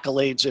unquote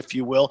accolades, if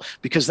you will,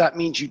 because that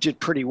means you did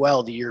pretty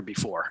well the year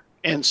before.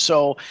 And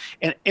so,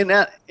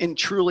 and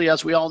truly,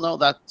 as we all know,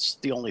 that's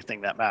the only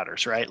thing that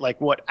matters, right?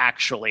 Like what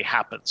actually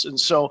happens. And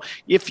so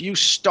if you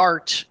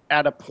start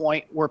at a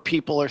point where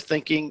people are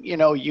thinking,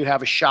 you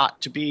have a shot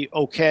to be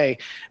okay,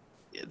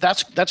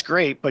 that's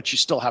great, but you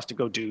still have to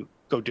go do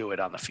do it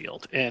on the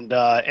field. And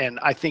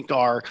I think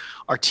our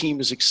team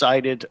is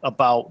excited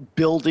about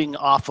building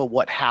off of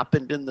what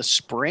happened in the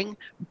spring,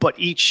 but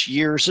each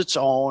year's its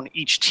own,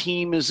 each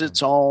team is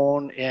its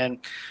own. And,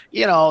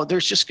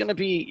 there's just going to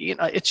be,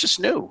 it's just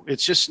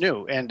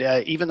new. And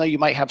even though you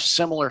might have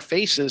similar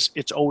faces,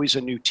 it's always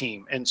a new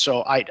team. And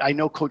so I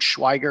know Coach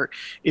Schweigert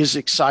is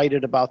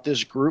excited about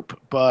this group,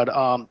 but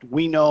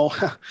we know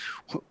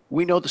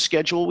the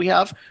schedule we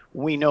have,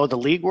 we know the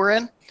league we're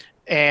in,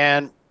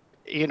 and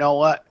you know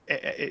what?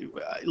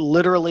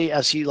 Literally,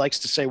 as he likes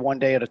to say, one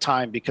day at a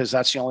time, because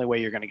that's the only way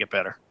you're going to get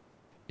better.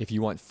 If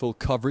you want full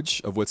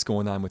coverage of what's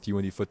going on with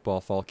UND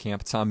football fall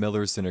camp, Tom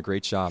Miller's done a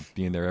great job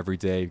being there every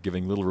day,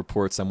 giving little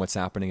reports on what's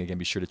happening. Again,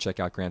 be sure to check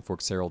out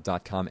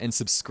GrandForksHerald.com and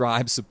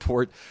subscribe,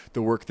 support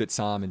the work that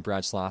Tom and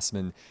Brad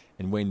Schlossman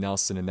and Wayne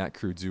Nelson and that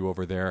crew do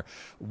over there.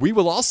 We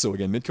will also,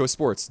 again, Midco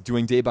Sports,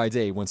 doing day by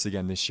day once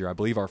again this year. I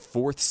believe our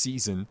 4th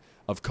season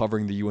of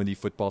covering the UND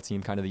football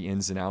team, kind of the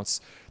ins and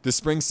outs. The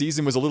spring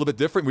season was a little bit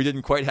different. We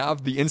didn't quite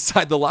have the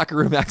inside the locker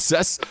room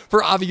access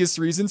for obvious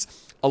reasons.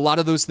 A lot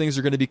of those things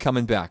are going to be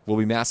coming back. We'll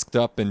be masked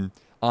up and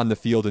on the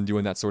field and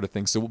doing that sort of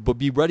thing. So, but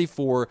be ready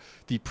for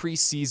the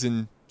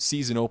preseason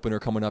season opener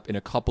coming up in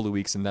a couple of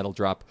weeks, and that'll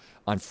drop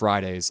on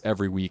Fridays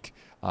every week,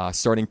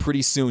 starting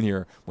pretty soon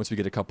here once we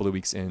get a couple of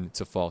weeks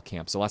into fall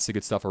camp. So lots of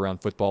good stuff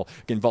around football.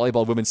 Again,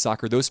 volleyball, women's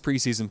soccer, those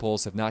preseason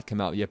polls have not come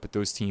out yet, but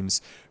those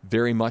teams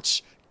very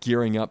much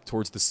gearing up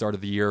towards the start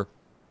of the year.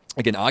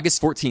 Again,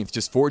 August 14th,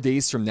 just 4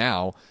 days from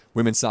now,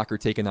 women's soccer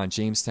taking on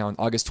Jamestown.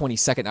 August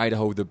 22nd,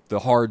 Idaho, the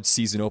hard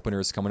season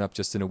opener is coming up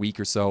just in a week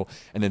or so.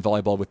 And then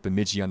volleyball with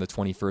Bemidji on the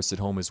 21st at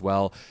home as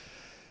well.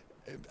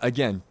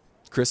 Again,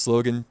 Chris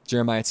Logan,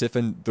 Jeremiah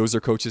Tiffin, those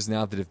are coaches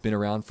now that have been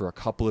around for a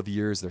couple of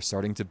years. They're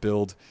starting to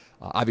build.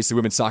 Obviously,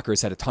 women's soccer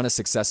has had a ton of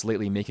success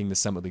lately making the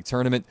Summit League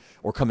tournament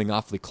or coming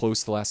awfully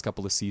close the last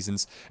couple of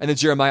seasons. And then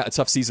Jeremiah, a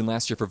tough season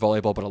last year for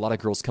volleyball, but a lot of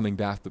girls coming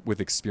back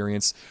with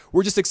experience.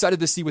 We're just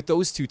excited to see what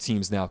those two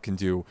teams now can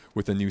do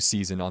with a new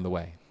season on the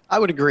way. I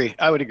would agree.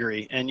 And,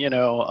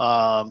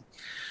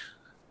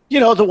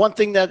 the one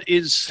thing that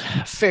is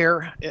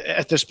fair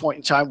at this point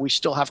in time, we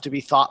still have to be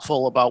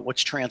thoughtful about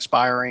what's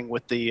transpiring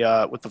with the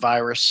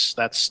virus.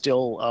 That's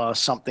still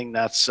something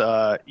that's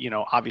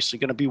obviously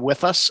going to be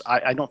with us.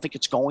 I don't think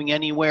it's going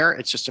anywhere.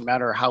 It's just a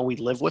matter of how we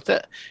live with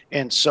it.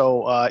 And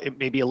so it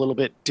may be a little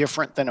bit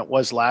different than it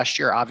was last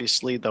year.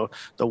 Obviously, the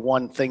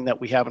one thing that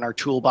we have in our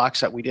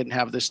toolbox that we didn't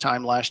have this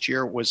time last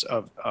year was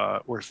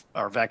were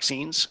our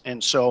vaccines.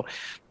 And so,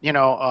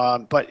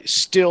 but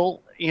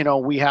still,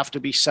 we have to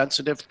be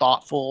sensitive,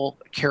 thoughtful,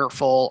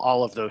 careful,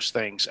 all of those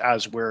things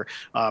as we're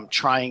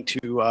trying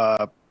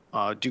to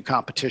do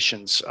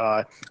competitions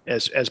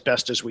as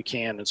best as we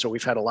can. And so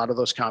we've had a lot of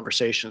those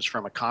conversations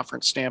from a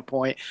conference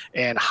standpoint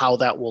and how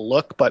that will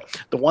look. But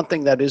the one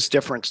thing that is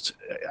different,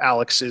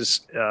 Alex,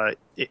 is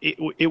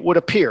it would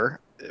appear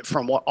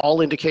from what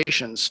all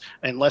indications,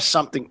 unless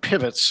something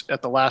pivots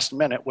at the last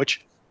minute,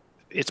 which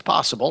it's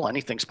possible,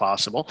 anything's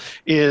possible,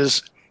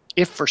 is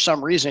if for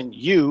some reason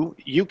you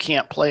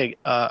can't play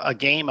a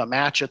game, a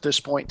match at this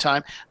point in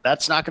time,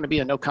 that's not going to be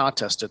a no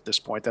contest at this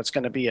point. That's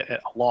going to be a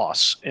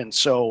loss. And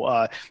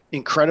so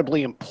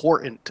incredibly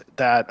important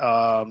that,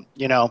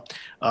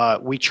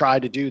 we try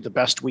to do the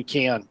best we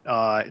can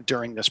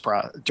during this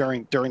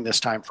during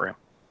this time frame.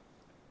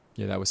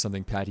 Yeah, that was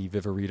something Patty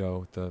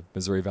Viverito, the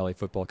Missouri Valley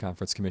Football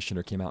Conference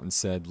commissioner, came out and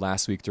said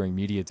last week during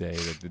media day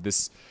that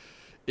this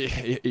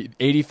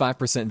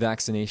 85%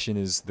 vaccination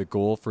is the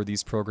goal for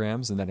these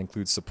programs, and that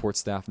includes support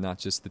staff, not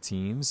just the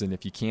teams. And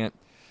if you can't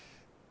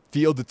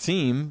field the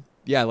team,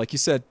 yeah, like you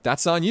said,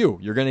 that's on you.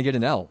 You're going to get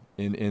an L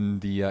in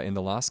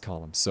the loss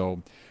column.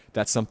 So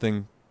that's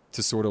something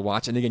to sort of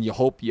watch. And again, you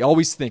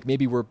always think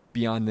maybe we're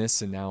beyond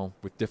this, and now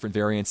with different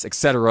variants,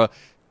 etc.,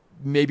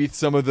 maybe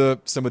some of the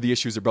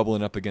issues are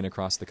bubbling up again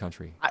across the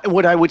country.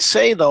 What I would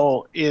say,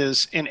 though,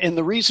 is, and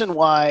the reason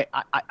why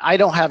I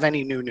don't have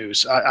any new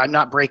news, I'm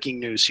not breaking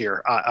news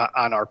here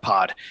on our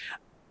pod.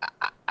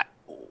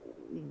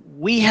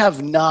 We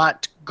have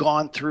not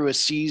gone through a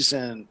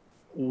season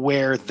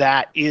where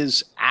that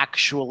is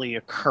actually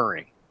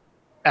occurring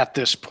at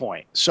this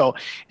point. So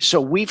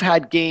we've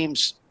had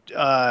games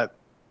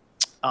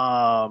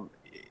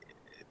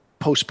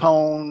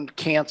postponed,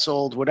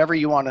 canceled, whatever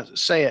you want to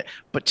say it,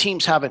 but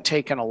teams haven't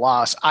taken a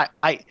loss.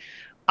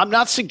 I'm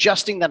not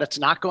suggesting that it's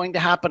not going to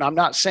happen. I'm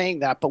not saying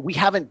that, but we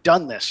haven't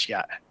done this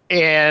yet.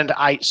 And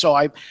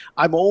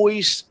I'm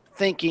always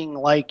thinking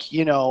like,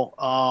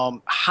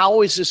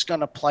 how is this going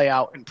to play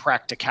out in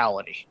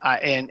practicality?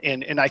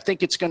 And I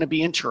think it's going to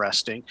be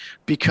interesting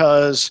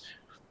because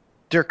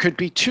there could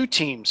be two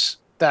teams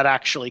that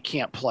actually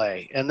can't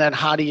play. And then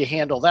how do you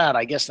handle that?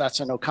 I guess that's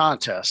a no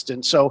contest.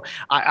 And so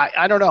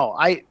I don't know.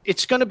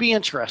 It's going to be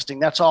interesting.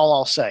 That's all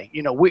I'll say.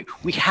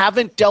 We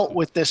haven't dealt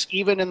with this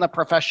even in the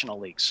professional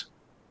leagues.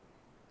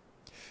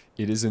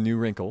 It is a new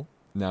wrinkle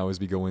now as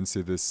we go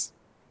into this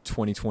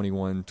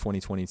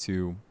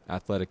 2021-2022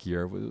 athletic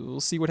year. We'll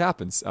see what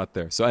happens out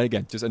there. So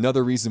again, just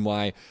another reason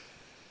why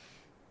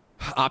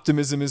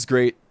optimism is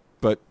great,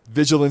 but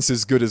vigilance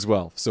is good as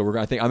well. So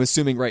I'm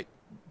assuming right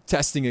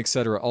testing, et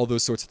cetera, all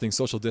those sorts of things,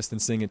 social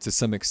distancing, and to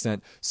some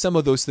extent, some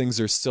of those things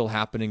are still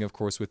happening, of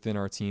course, within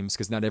our teams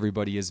because not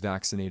everybody is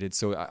vaccinated.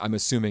 So I'm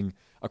assuming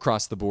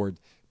across the board,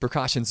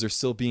 precautions are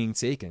still being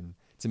taken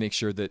to make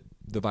sure that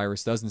the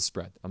virus doesn't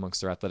spread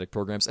amongst our athletic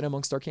programs and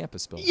amongst our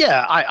campus, Bill.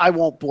 Yeah, I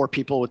won't bore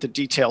people with the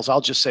details. I'll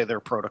just say there are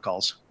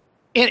protocols.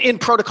 And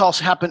protocols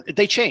happen,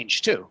 they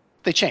change too.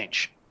 They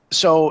change.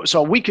 So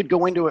we could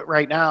go into it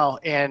right now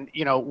and,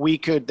 we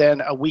could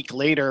then a week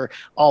later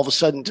all of a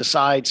sudden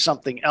decide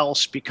something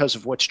else because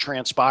of what's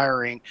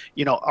transpiring,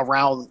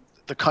 around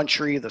the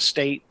country, the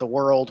state, the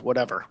world,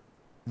 whatever.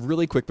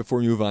 Really quick before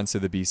we move on to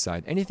the B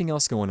side, anything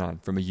else going on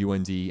from a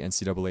UND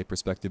NCAA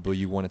perspective, Bill,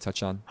 you want to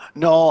touch on?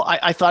 No,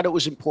 I thought it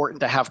was important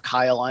to have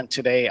Kyle on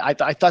today.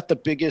 I thought the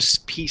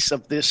biggest piece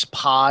of this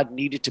pod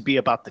needed to be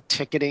about the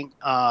ticketing,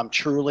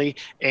 truly,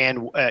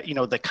 and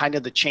the kind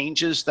of the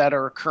changes that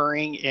are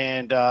occurring.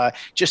 And I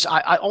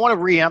want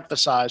to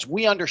reemphasize,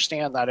 we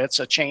understand that it's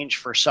a change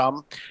for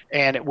some,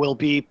 and it will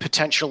be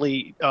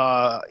potentially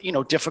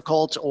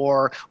difficult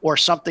or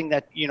something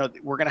that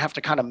we're going to have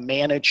to kind of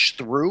manage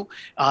through.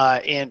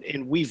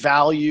 And we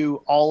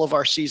value all of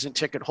our season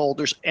ticket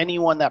holders.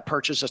 Anyone that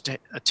purchases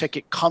a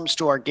ticket comes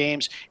to our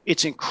games.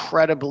 It's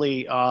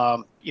incredibly,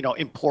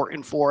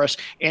 important for us.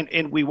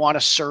 And we want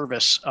to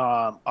service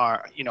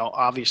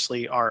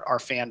obviously our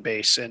fan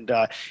base. And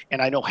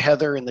I know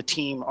Heather and the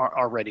team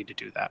are ready to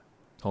do that.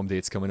 Home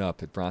dates coming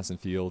up at Bronson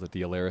Field, at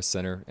the Alaris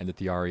Center, and at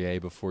the REA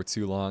before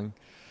too long.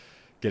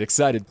 Get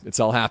excited. It's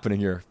all happening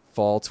here.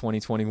 Fall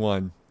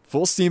 2021.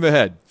 Full steam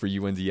ahead for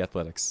UND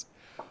Athletics.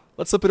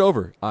 Let's flip it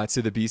over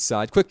to the B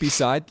side. Quick B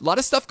side. A lot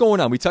of stuff going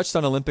on. We touched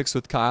on Olympics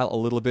with Kyle a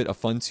little bit. A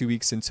fun 2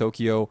 weeks in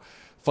Tokyo.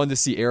 Fun to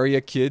see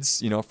area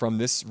kids, from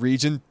this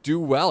region do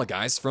well,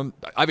 guys.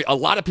 A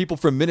lot of people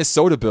from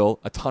Minnesota, Bill.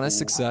 A ton of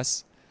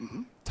success.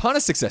 Mm-hmm. Ton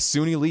of success.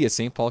 Suni Lee, a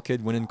St. Paul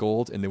kid, winning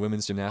gold in the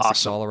women's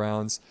gymnastics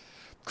all-arounds.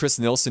 Chris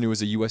Nilsson, who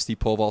was a USD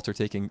pole vaulter,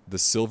 taking the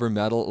silver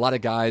medal. A lot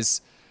of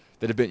guys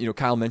that have been,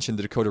 Kyle mentioned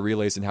the Dakota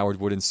Relays in Howard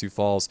Wood and Sioux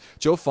Falls.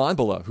 Joe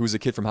Fonbala, who's a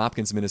kid from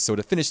Hopkins,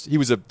 Minnesota, he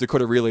was a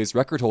Dakota Relays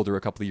record holder a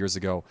couple of years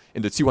ago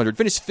in the 200,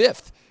 finished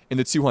 5th in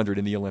the 200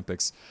 in the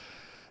Olympics.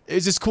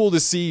 It's just cool to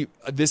see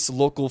this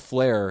local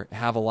flair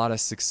have a lot of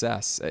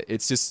success.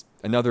 It's just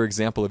another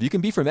example of you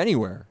can be from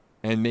anywhere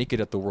and make it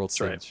at the world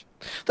stage.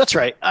 That's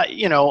right.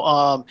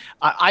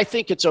 I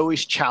think it's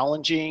always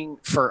challenging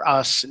for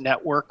us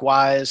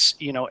network-wise.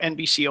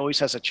 NBC always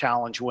has a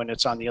challenge when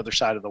it's on the other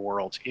side of the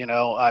world.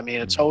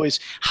 It's always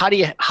how do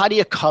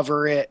you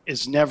cover it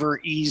is never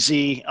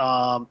easy.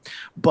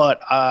 But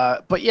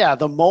yeah,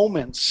 the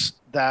moments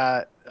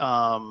that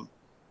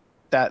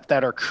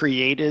are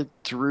created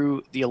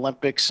through the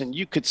Olympics, and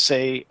you could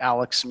say,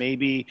 Alex,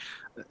 maybe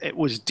it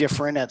was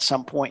different at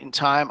some point in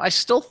time. I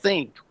still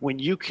think when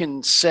you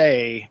can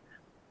say,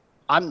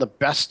 I'm the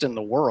best in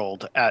the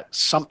world at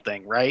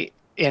something, right?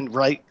 And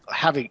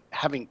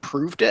having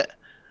proved it,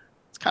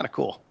 it's kind of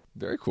cool.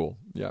 Very cool.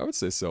 Yeah, I would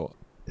say so.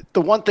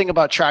 The one thing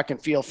about track and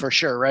field for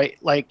sure, right?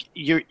 Like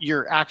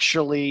you're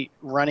actually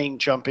running,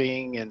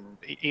 jumping, and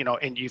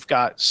and you've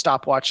got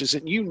stopwatches,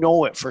 and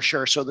it for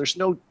sure. So there's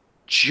no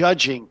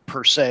judging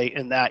per se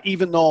in that,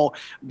 even though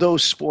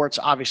those sports,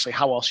 obviously,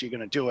 how else are you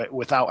going to do it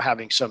without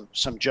having some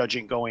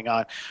judging going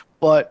on?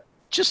 But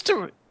just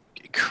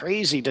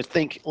crazy to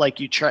think like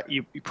you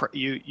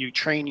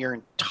train your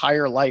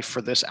entire life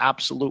for this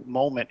absolute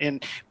moment,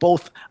 and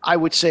both I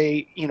will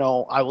say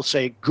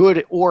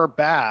good or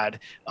bad,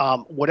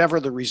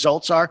 whatever the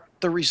results are,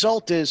 the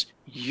result is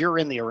you're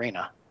in the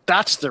arena.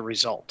 That's the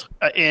result.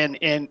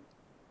 And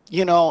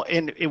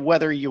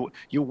whether you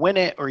win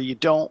it or you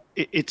don't,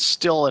 it's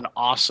still an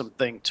awesome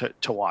thing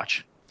to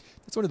watch.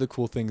 That's one of the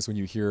cool things when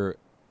you hear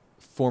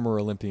former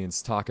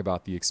Olympians talk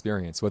about the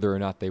experience, whether or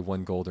not they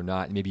won gold or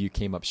not. Maybe you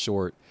came up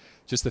short.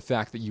 Just the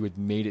fact that you had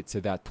made it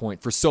to that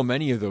point for so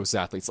many of those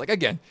athletes. Like,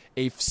 again,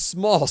 a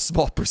small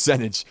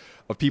percentage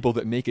of people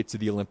that make it to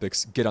the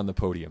Olympics get on the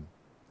podium.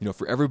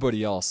 For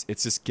everybody else,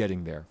 it's just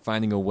getting there,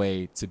 finding a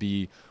way to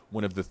be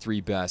one of the 3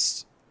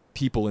 best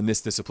people in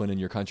this discipline in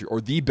your country,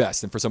 or the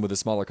best. And for some of the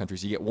smaller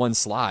countries, you get one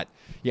slot.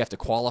 You have to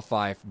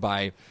qualify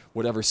by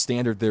whatever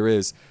standard there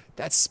is.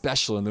 That's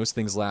special, and those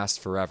things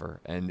last forever.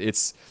 And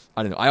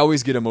I don't know, I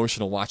always get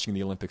emotional watching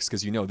the Olympics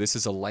because this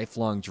is a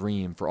lifelong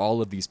dream for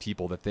all of these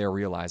people that they're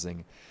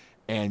realizing.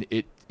 And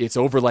it's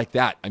over like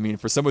that. I mean,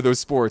 for some of those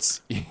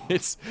sports,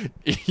 it's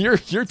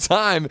your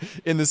time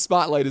in the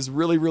spotlight is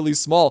really, really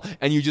small,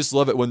 and you just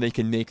love it when they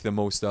can make the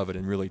most of it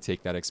and really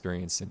take that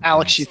experience.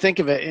 Alex, you think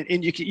of it,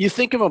 and you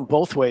think of them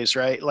both ways,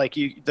 right? Like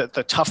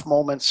the tough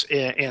moments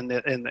and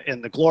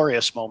the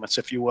glorious moments,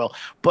 if you will.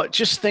 But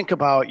just think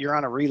about you're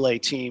on a relay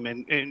team,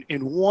 and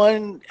in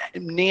 1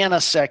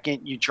 nanosecond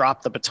you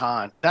drop the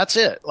baton. That's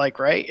it. Like,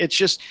 right? It's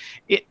just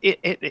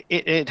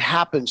it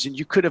happens, and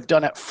you could have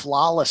done it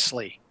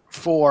flawlessly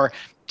for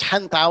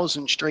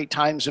 10,000 straight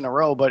times in a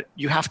row, but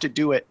you have to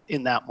do it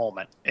in that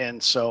moment.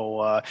 And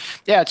so,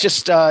 it's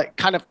just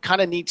kind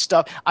of neat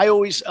stuff. I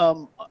always,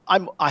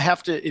 I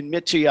have to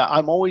admit to you,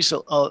 I'm always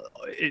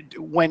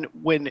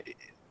when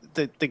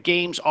the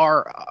games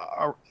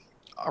are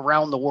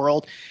around the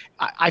world,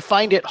 I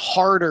find it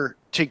harder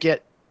to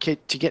get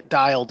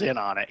dialed in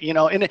on it,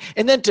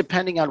 and then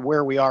depending on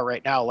where we are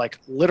right now, like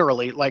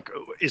literally, like,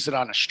 is it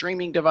on a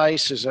streaming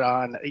device? Is it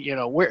on,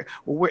 where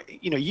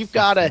you've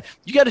got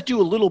to do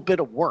a little bit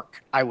of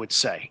work, I would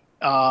say,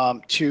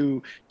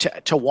 to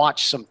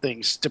watch some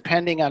things,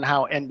 depending on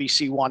how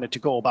NBC wanted to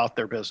go about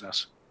their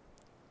business.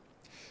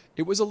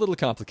 It was a little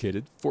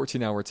complicated,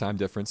 14-hour time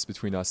difference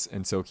between us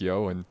and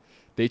Tokyo, and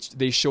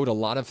they showed a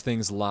lot of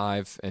things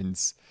live, and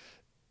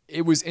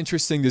it was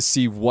interesting to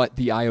see what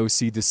the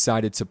IOC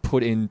decided to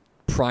put in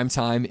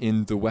primetime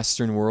in the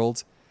Western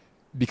world,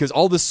 because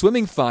all the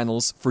swimming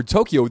finals for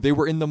Tokyo, they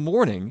were in the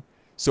morning,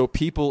 so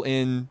people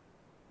in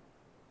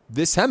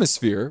this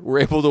hemisphere were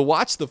able to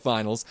watch the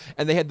finals,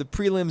 and they had the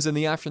prelims in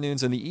the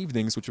afternoons and the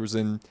evenings, which was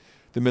in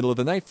the middle of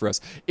the night for us.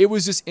 It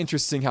was just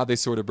interesting how they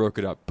sort of broke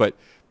it up. But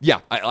yeah,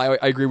 I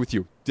agree with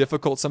you.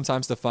 Difficult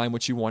sometimes to find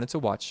what you wanted to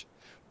watch,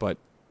 but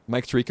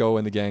Mike Tirico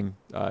and the gang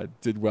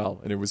did well,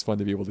 and it was fun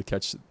to be able to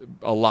catch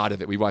a lot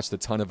of it. We watched a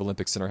ton of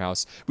Olympics in our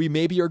house. We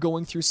maybe are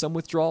going through some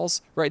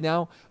withdrawals right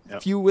now, a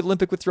few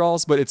Olympic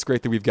withdrawals, but it's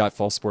great that we've got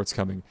fall sports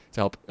coming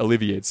to help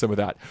alleviate some of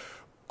that.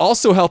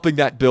 Also helping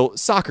that, Bill,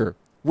 soccer.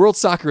 World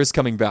soccer is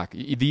coming back.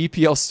 The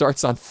EPL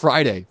starts on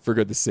Friday, for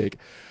goodness sake.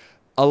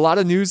 A lot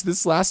of news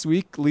this last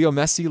week. Leo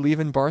Messi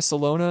leaving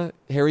Barcelona.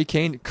 Harry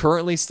Kane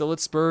currently still at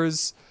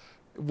Spurs.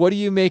 What do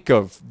you make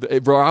of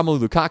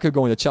Romelu Lukaku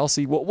going to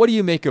Chelsea? What do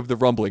you make of the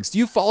rumblings? Do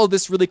you follow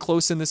this really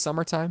close in the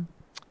summertime?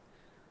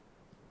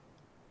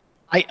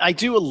 I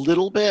do a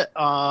little bit.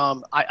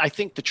 I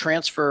think the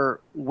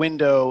transfer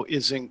window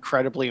is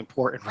incredibly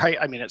important, right?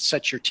 I mean, it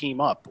sets your team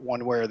up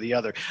one way or the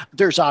other.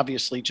 There's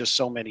obviously just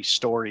so many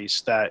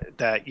stories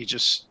that you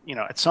just,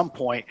 at some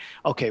point,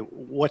 okay,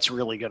 what's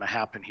really going to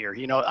happen here?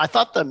 I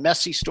thought the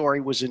Messi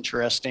story was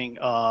interesting,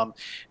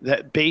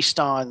 that based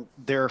on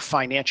their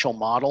financial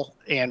model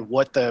and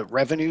what the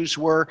revenues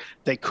were,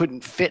 they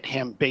couldn't fit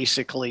him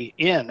basically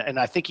in. And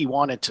I think he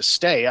wanted to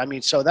stay. I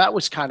mean, so that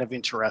was kind of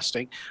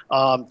interesting.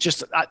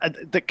 Just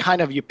the kind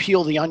of you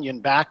peel the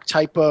onion back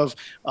type of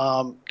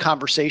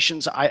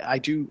conversations. I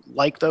do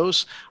like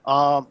those.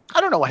 I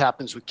don't know what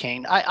happens with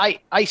Kane.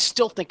 I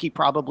still think he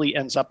probably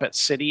ends up at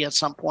City at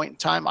some point in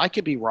time. I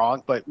could be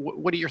wrong, but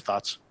what are your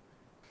thoughts?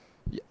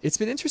 It's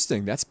been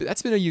interesting. That's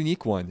been a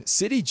unique one.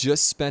 City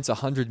just spent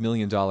 $100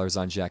 million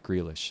on Jack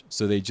Grealish,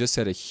 so they just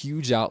had a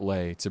huge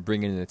outlay to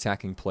bring in an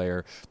attacking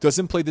player.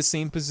 Doesn't play the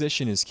same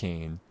position as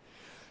Kane,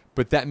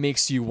 but that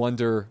makes you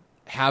wonder,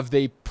 have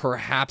they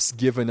perhaps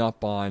given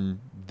up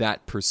on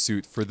that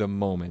pursuit for the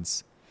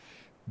moment?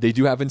 They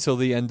do have until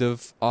the end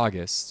of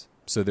August,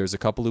 so there's a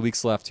couple of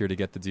weeks left here to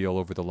get the deal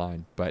over the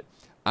line. But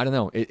I don't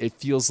know. It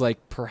feels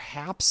like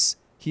perhaps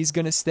he's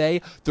going to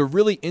stay. The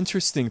really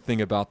interesting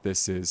thing about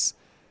this is,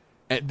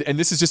 and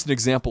this is just an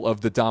example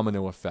of the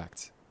domino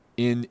effect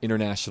in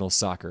international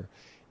soccer,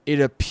 it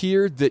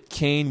appeared that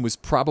Kane was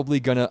probably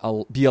going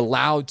to be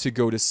allowed to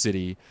go to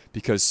City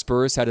because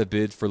Spurs had a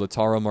bid for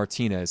Lautaro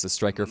Martinez, a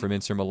striker from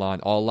Inter Milan,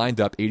 all lined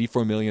up,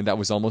 $84 million. That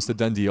was almost a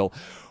done deal.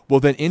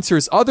 Well, then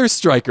Inter's other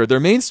striker, their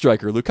main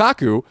striker,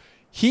 Lukaku,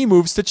 he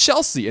moves to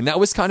Chelsea, and that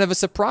was kind of a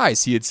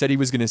surprise. He had said he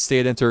was going to stay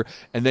at Inter,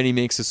 and then he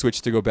makes a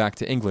switch to go back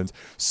to England.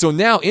 So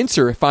now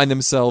Inter find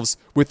themselves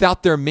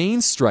without their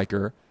main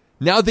striker.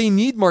 Now they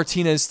need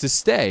Martinez to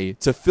stay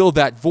to fill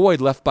that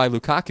void left by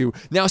Lukaku.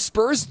 Now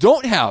Spurs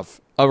don't have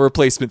a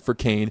replacement for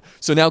Kane,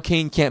 so now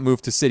Kane can't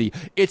move to City.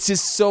 It's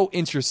just so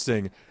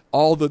interesting,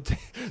 all the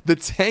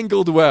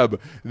tangled web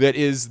that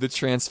is the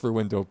transfer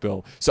window,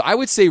 Bill. So I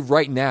would say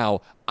right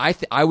now,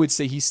 I would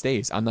say he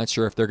stays. I'm not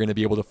sure if they're going to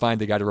be able to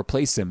find a guy to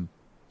replace him.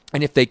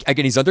 And if they,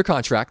 again, he's under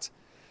contract,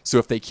 so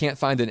if they can't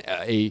find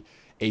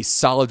a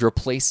solid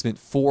replacement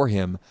for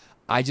him,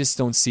 I just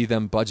don't see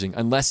them budging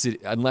unless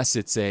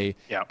it's a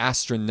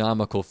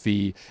astronomical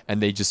fee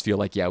and they just feel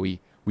like,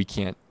 we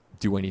can't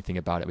do anything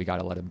about it. We got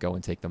to let him go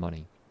and take the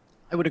money.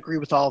 I would agree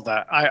with all of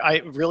that.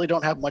 I really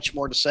don't have much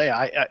more to say.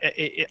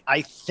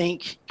 I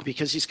think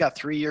because he's got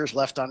 3 years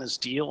left on his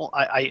deal,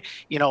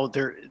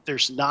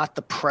 there's not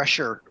the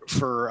pressure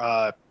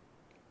for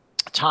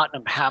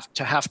Tottenham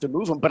have to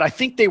move him, but I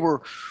think they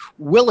were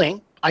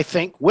willing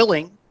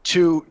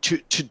to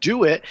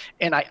do it,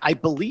 and I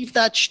believe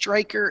that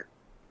striker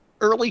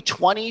early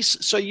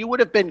 20s, so you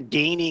would have been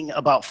gaining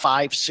about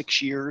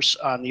 5-6 years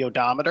on the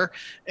odometer.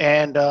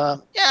 And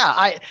and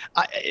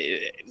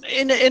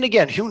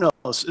again, who knows?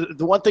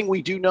 The one thing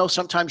we do know,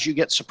 sometimes you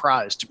get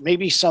surprised.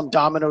 Maybe some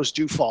dominoes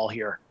do fall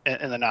here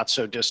in the not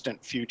so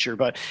distant future,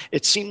 but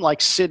it seemed like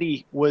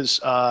City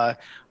was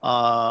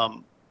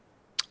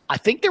I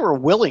think they were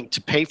willing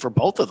to pay for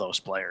both of those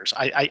players.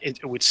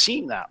 It would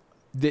seem that.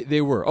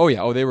 They were. Oh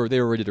yeah. Oh, they were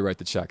ready to write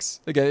the checks.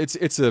 Again,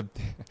 it's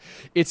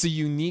a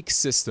unique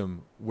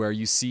system where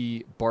you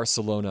see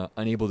Barcelona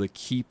unable to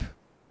keep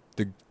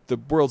the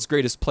world's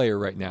greatest player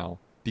right now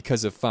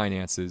because of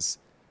finances.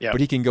 Yeah.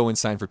 But he can go and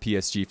sign for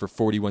PSG for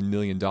 $41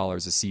 million a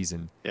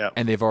season. Yeah.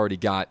 And they've already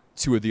got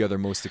two of the other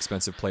most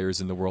expensive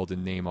players in the world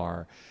in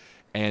Neymar.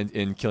 and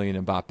in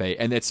Kylian Mbappe,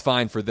 and it's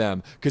fine for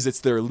them because it's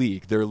their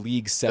league. Their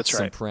league sets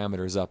some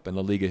parameters up, and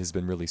La Liga has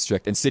been really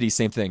strict. And City,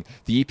 same thing.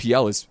 The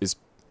EPL is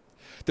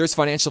there's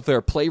financial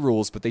fair play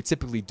rules, but they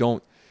typically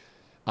don't.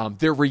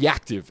 They're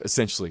reactive,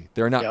 essentially.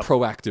 They're not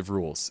proactive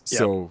rules.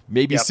 So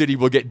maybe City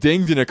will get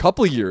dinged in a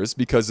couple of years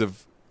because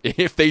of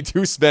if they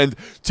do spend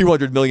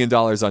 $200 million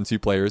on 2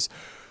 players,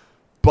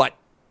 but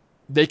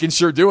they can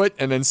sure do it,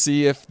 and then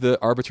see if the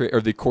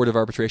Court of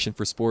Arbitration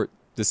for Sport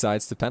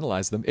decides to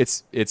penalize them.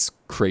 It's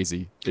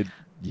crazy.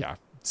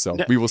 So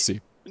we will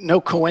see. No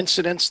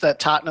coincidence that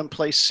Tottenham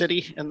plays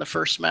City in the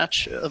first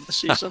match of the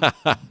season.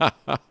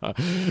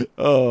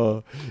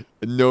 Oh,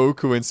 no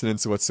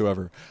coincidence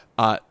whatsoever.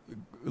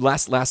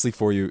 Lastly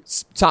for you,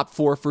 top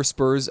 4 for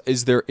Spurs.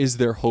 Is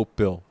there hope,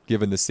 Bill,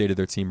 given the state of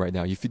their team right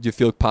now? You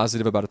feel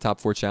positive about a top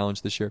 4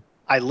 challenge this year?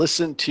 I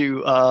listened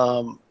to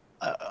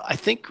I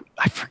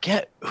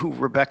forget who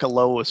Rebecca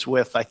Lowe was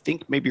with. I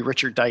think maybe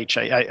Richard Deitch.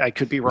 I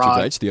could be wrong.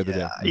 Richard Deitch the other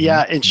day.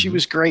 Yeah, and she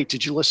was great.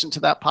 Did you listen to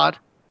that pod?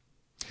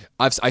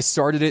 I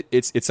started it.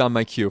 It's on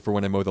my queue for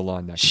when I mow the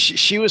lawn next.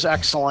 She was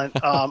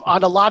excellent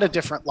on a lot of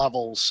different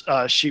levels.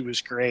 She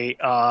was great,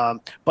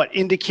 but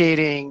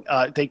indicating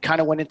they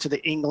kind of went into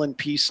the England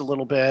piece a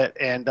little bit,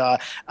 and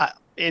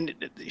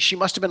she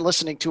must have been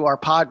listening to our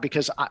pod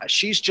because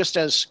she's just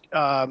as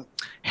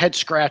head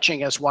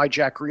scratching as why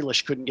Jack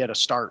Grealish couldn't get a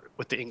start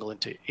with the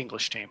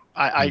English team.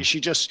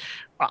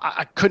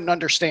 I couldn't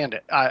understand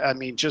it. I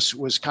mean, just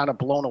was kind of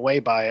blown away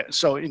by it.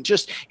 So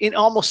in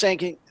almost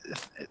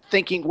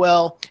thinking,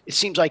 well, it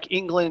seems like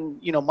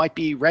England, might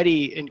be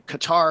ready in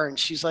Qatar. And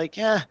she's like,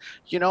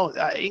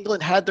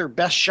 England had their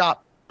best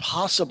shot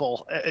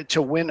possible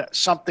to win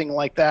something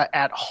like that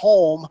at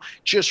home,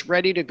 just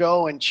ready to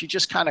go. And she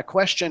just kind of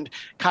questioned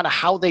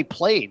how they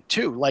played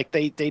too. Like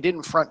they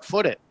didn't front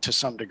foot it to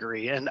some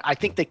degree. And I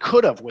think they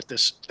could have with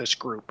this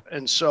group.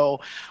 And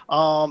so,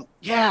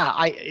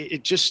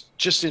 it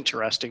just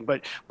interesting,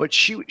 but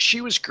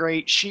she was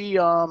great. She,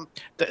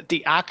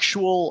 the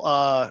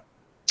actual,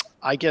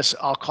 I guess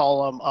I'll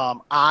call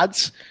them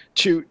odds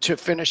to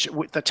finish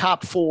with the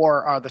top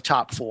 4 are the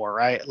top 4,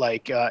 right?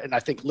 Like, and I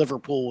think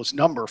Liverpool was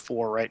number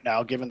 4 right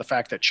now, given the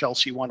fact that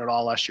Chelsea won it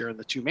all last year in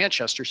the 2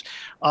 Manchesters.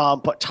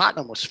 But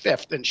Tottenham was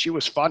 5th, and she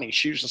was funny.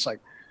 She was just like,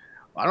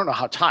 I don't know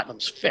how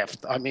Tottenham's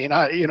 5th. I mean,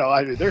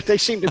 they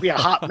seem to be a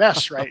hot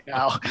mess right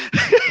now,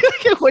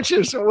 which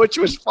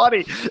was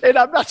funny. And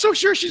I'm not so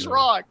sure she's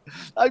wrong.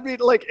 I mean,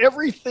 like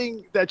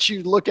everything that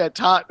you look at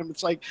Tottenham,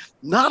 it's like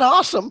not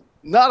awesome.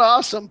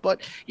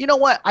 But you know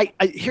what? I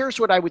here's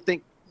what I would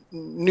think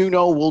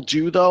Nuno will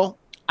do though.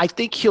 I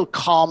think he'll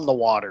calm the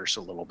waters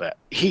a little bit.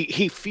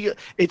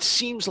 It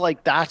seems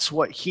like that's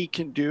what he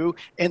can do,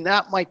 and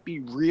that might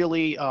be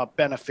really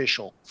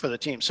beneficial for the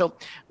team. So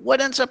what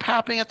ends up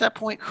happening at that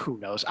point, who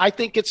knows? I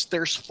think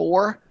there's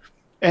 4,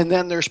 and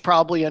then there's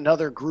probably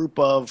another group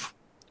of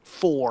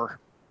 4,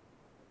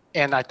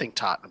 and I think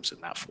Tottenham's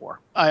in that 4.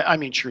 I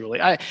mean, truly.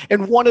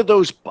 And one of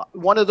those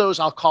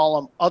I'll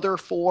call them other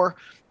 4.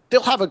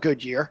 They'll have a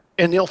good year,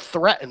 and they'll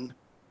threaten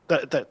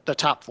the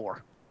top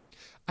 4.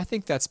 I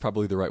think that's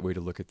probably the right way to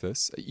look at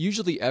this.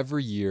 Usually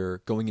every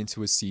year going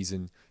into a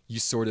season, you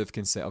sort of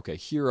can say, okay,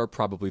 here are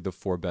probably the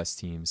 4 best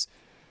teams.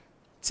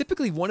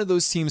 Typically one of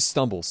those teams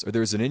stumbles, or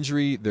there's an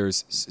injury,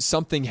 there's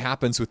something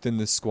happens within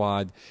the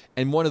squad,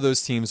 and one of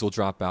those teams will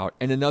drop out.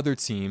 And another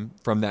team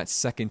from that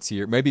second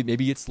tier,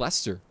 maybe it's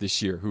Leicester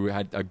this year, who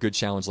had a good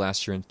challenge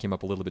last year and came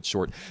up a little bit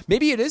short.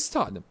 Maybe it is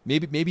Tottenham.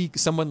 Maybe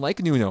someone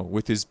like Nuno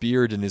with his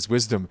beard and his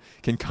wisdom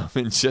can come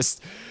and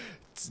just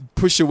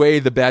push away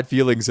the bad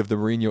feelings of the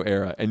Mourinho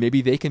era, and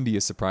maybe they can be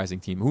a surprising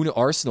team.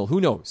 Arsenal, who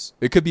knows?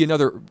 It could be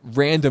another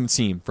random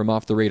team from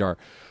off the radar.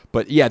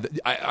 But yeah,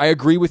 I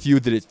agree with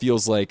you that it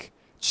feels like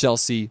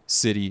Chelsea,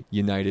 City,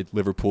 United,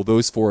 Liverpool,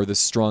 those 4 are the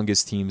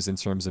strongest teams in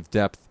terms of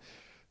depth.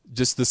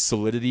 Just the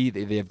solidity,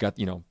 they have got,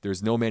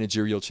 there's no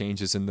managerial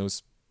changes in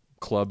those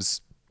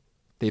clubs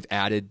they've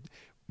added,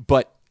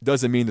 but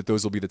doesn't mean that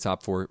those will be the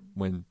top 4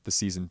 when the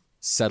season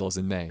settles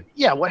in May.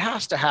 Yeah, what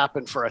has to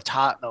happen for a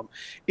Tottenham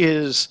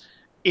is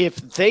if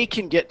they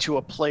can get to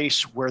a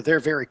place where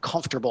they're very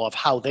comfortable of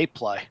how they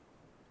play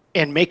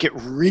and make it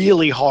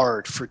really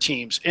hard for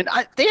teams. And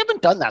they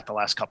haven't done that the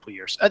last couple of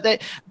years.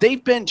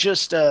 They've been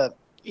just, I'm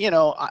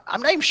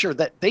not even sure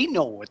that they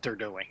know what they're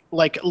doing,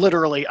 like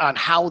literally on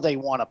how they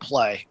want to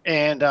play.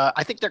 And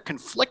I think they're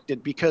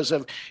conflicted because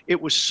of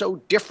it was so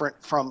different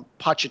from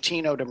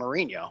Pochettino to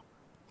Mourinho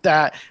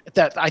that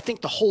I think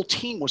the whole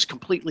team was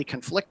completely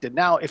conflicted.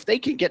 Now, if they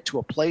can get to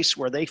a place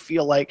where they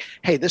feel like,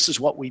 hey, this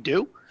is what we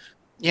do,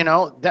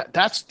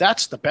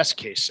 that's the best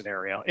case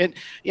scenario. And,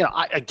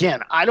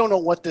 I don't know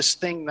what this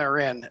thing they're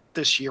in,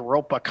 this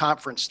Europa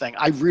Conference thing.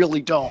 I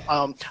really don't.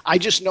 I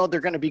just know they're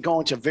going to be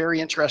going to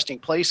very interesting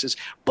places.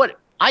 But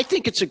I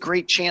think it's a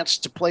great chance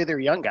to play their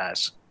young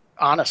guys,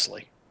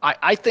 honestly.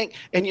 I think,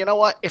 and you know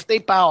what? If they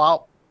bow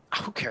out,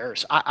 Who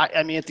cares?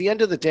 I mean, at the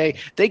end of the day,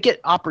 they get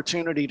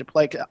opportunity to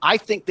play. I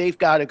think they've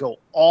got to go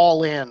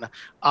all in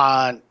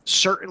on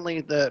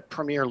certainly the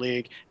Premier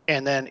League,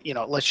 and then,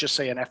 let's just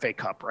say an FA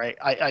Cup, right?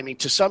 I mean,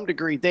 to some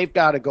degree, they've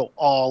got to go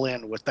all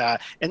in with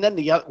that. And then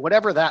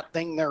whatever that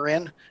thing they're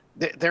in,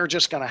 they're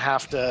just going to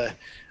have to.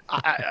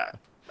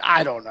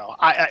 I don't know.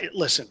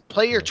 Listen,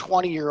 play your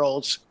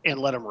 20-year-olds and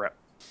let them rip.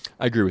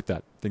 I agree with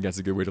that. I think that's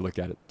a good way to look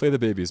at it. Play the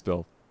babies,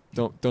 Bill.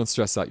 Don't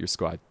stress out your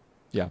squad.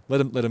 Yeah, let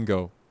them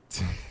go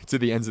to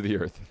the ends of the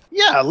earth.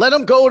 Yeah, let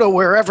them go to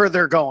wherever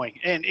they're going,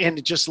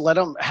 and just let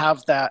them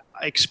have that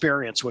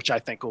experience, which I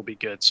think will be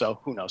good. So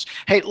who knows?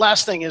 Hey,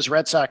 last thing is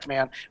Red Sox,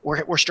 man.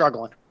 We're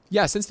struggling.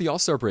 Yeah, since the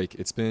All-Star break,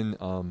 it's been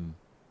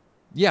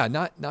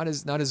not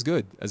as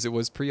good as it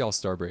was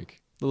pre-All-Star break.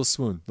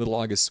 Little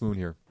August swoon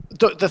here.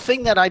 The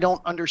thing that I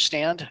don't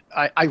understand,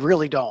 I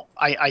really don't.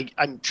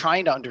 I'm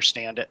trying to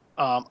understand it.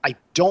 I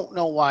don't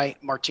know why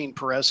Martin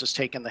Perez has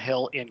taken the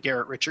hill in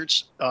Garrett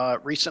Richards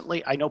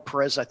recently. I know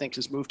Perez, I think,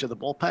 has moved to the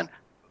bullpen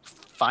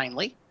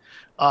finally.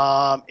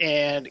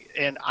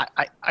 And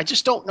I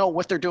just don't know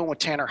what they're doing with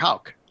Tanner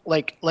Houck.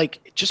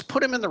 Like just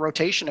put him in the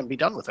rotation and be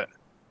done with it.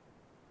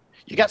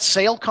 You got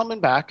Sale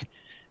coming back.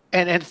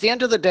 And at the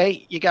end of the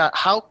day, you got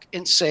Houck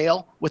and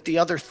Sale with the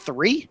other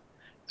three.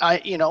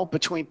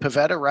 Between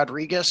Pivetta,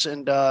 Rodriguez,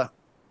 and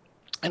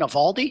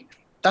Evaldi,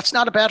 that's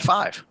not a bad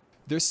five.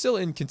 They're still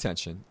in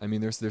contention. I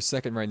mean, they're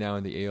second right now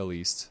in the AL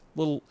East.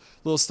 Little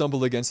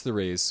stumble against the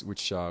Rays,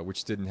 which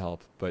didn't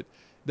help. But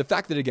the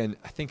fact that, again,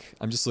 I think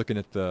I'm just looking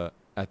at the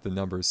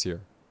numbers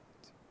here.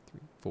 2, 3,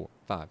 4,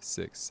 5,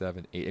 6,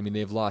 7, 8. I mean,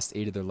 they've lost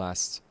 9 of their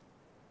last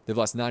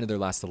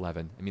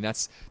 11. I mean,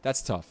 that's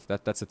tough.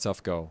 That's a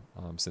tough go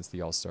since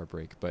the All-Star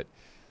break. But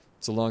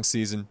it's a long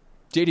season.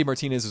 JD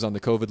Martinez was on the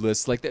COVID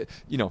list. Like that,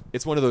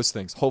 it's one of those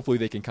things. Hopefully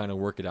they can kind of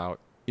work it out.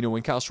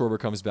 When Kyle Schwarber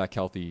comes back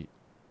healthy,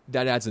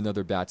 that adds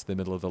another bat to the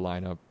middle of the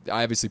lineup.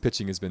 Obviously,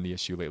 pitching has been the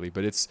issue lately,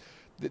 but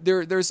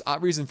there's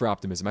reason for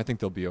optimism. I think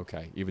they'll be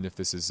okay, even if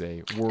this is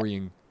a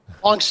worrying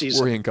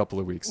couple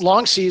of weeks.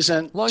 Long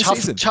season.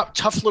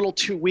 Tough little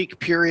 2-week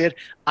period.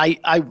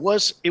 It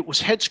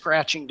was head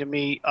scratching to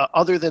me.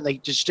 Other than they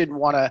just didn't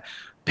want to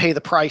pay the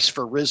price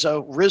for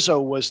Rizzo.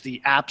 Rizzo was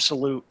the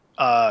absolute.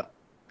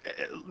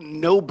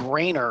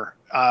 No-brainer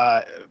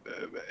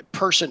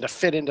person to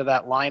fit into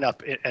that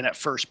lineup and at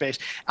first base.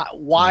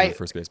 Why?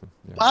 First baseman.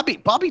 Yeah.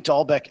 Bobby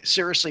Dahlbeck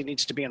seriously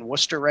needs to be in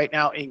Worcester right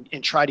now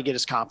and try to get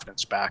his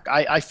confidence back.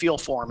 I feel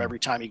for him every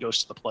time he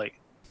goes to the plate.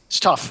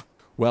 It's tough.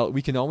 Well,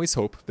 we can always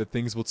hope that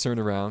things will turn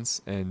around,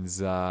 and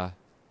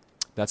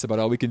that's about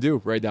all we can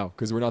do right now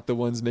because we're not the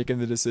ones making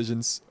the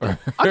decisions. I'm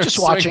just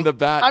watching the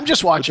bat. I'm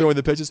just watching. Throwing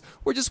the pitches.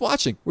 We're just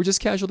watching. We're just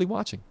casually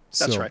watching.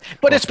 That's right.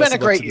 But it's been a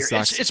great year.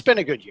 It's been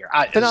a good year.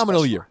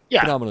 Phenomenal year.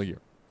 Yeah. Phenomenal year.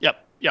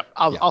 Yep.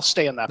 I'll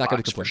stay in that not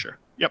box for sure.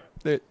 Yep.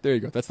 There you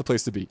go. That's the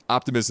place to be.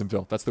 Optimism,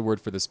 Phil. That's the word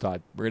for this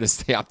pod. We're going to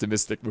stay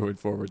optimistic moving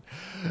forward.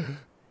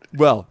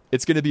 Well,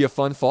 it's going to be a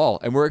fun fall,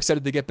 and we're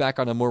excited to get back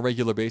on a more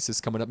regular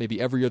basis coming up maybe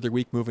every other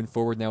week moving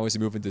forward now as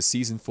we move into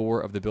Season 4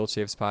 of the Bill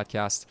Chaves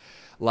Podcast.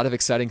 A lot of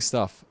exciting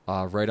stuff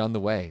right on the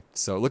way.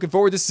 So looking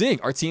forward to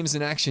seeing our teams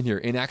in action here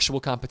in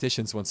actual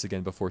competitions once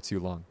again before too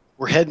long.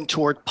 We're heading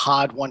toward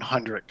Pod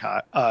 100,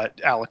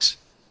 Alex.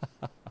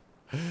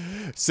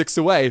 6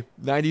 away,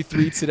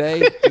 93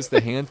 today, just a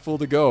handful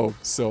to go.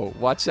 So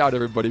watch out,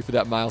 everybody, for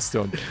that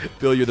milestone.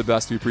 Bill, you're the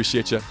best. We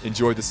appreciate you.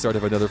 Enjoy the start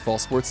of another fall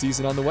sports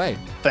season on the way.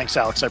 Thanks,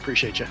 Alex. I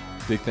appreciate you.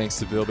 Big thanks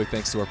to Bill. Big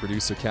thanks to our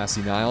producer,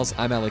 Cassie Niles.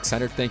 I'm Alex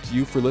Hunter. Thank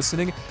you for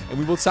listening, and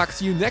we will talk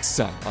to you next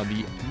time on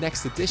the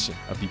next edition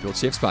of the Bill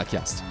Chaves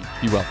Podcast.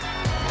 Be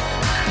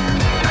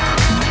well.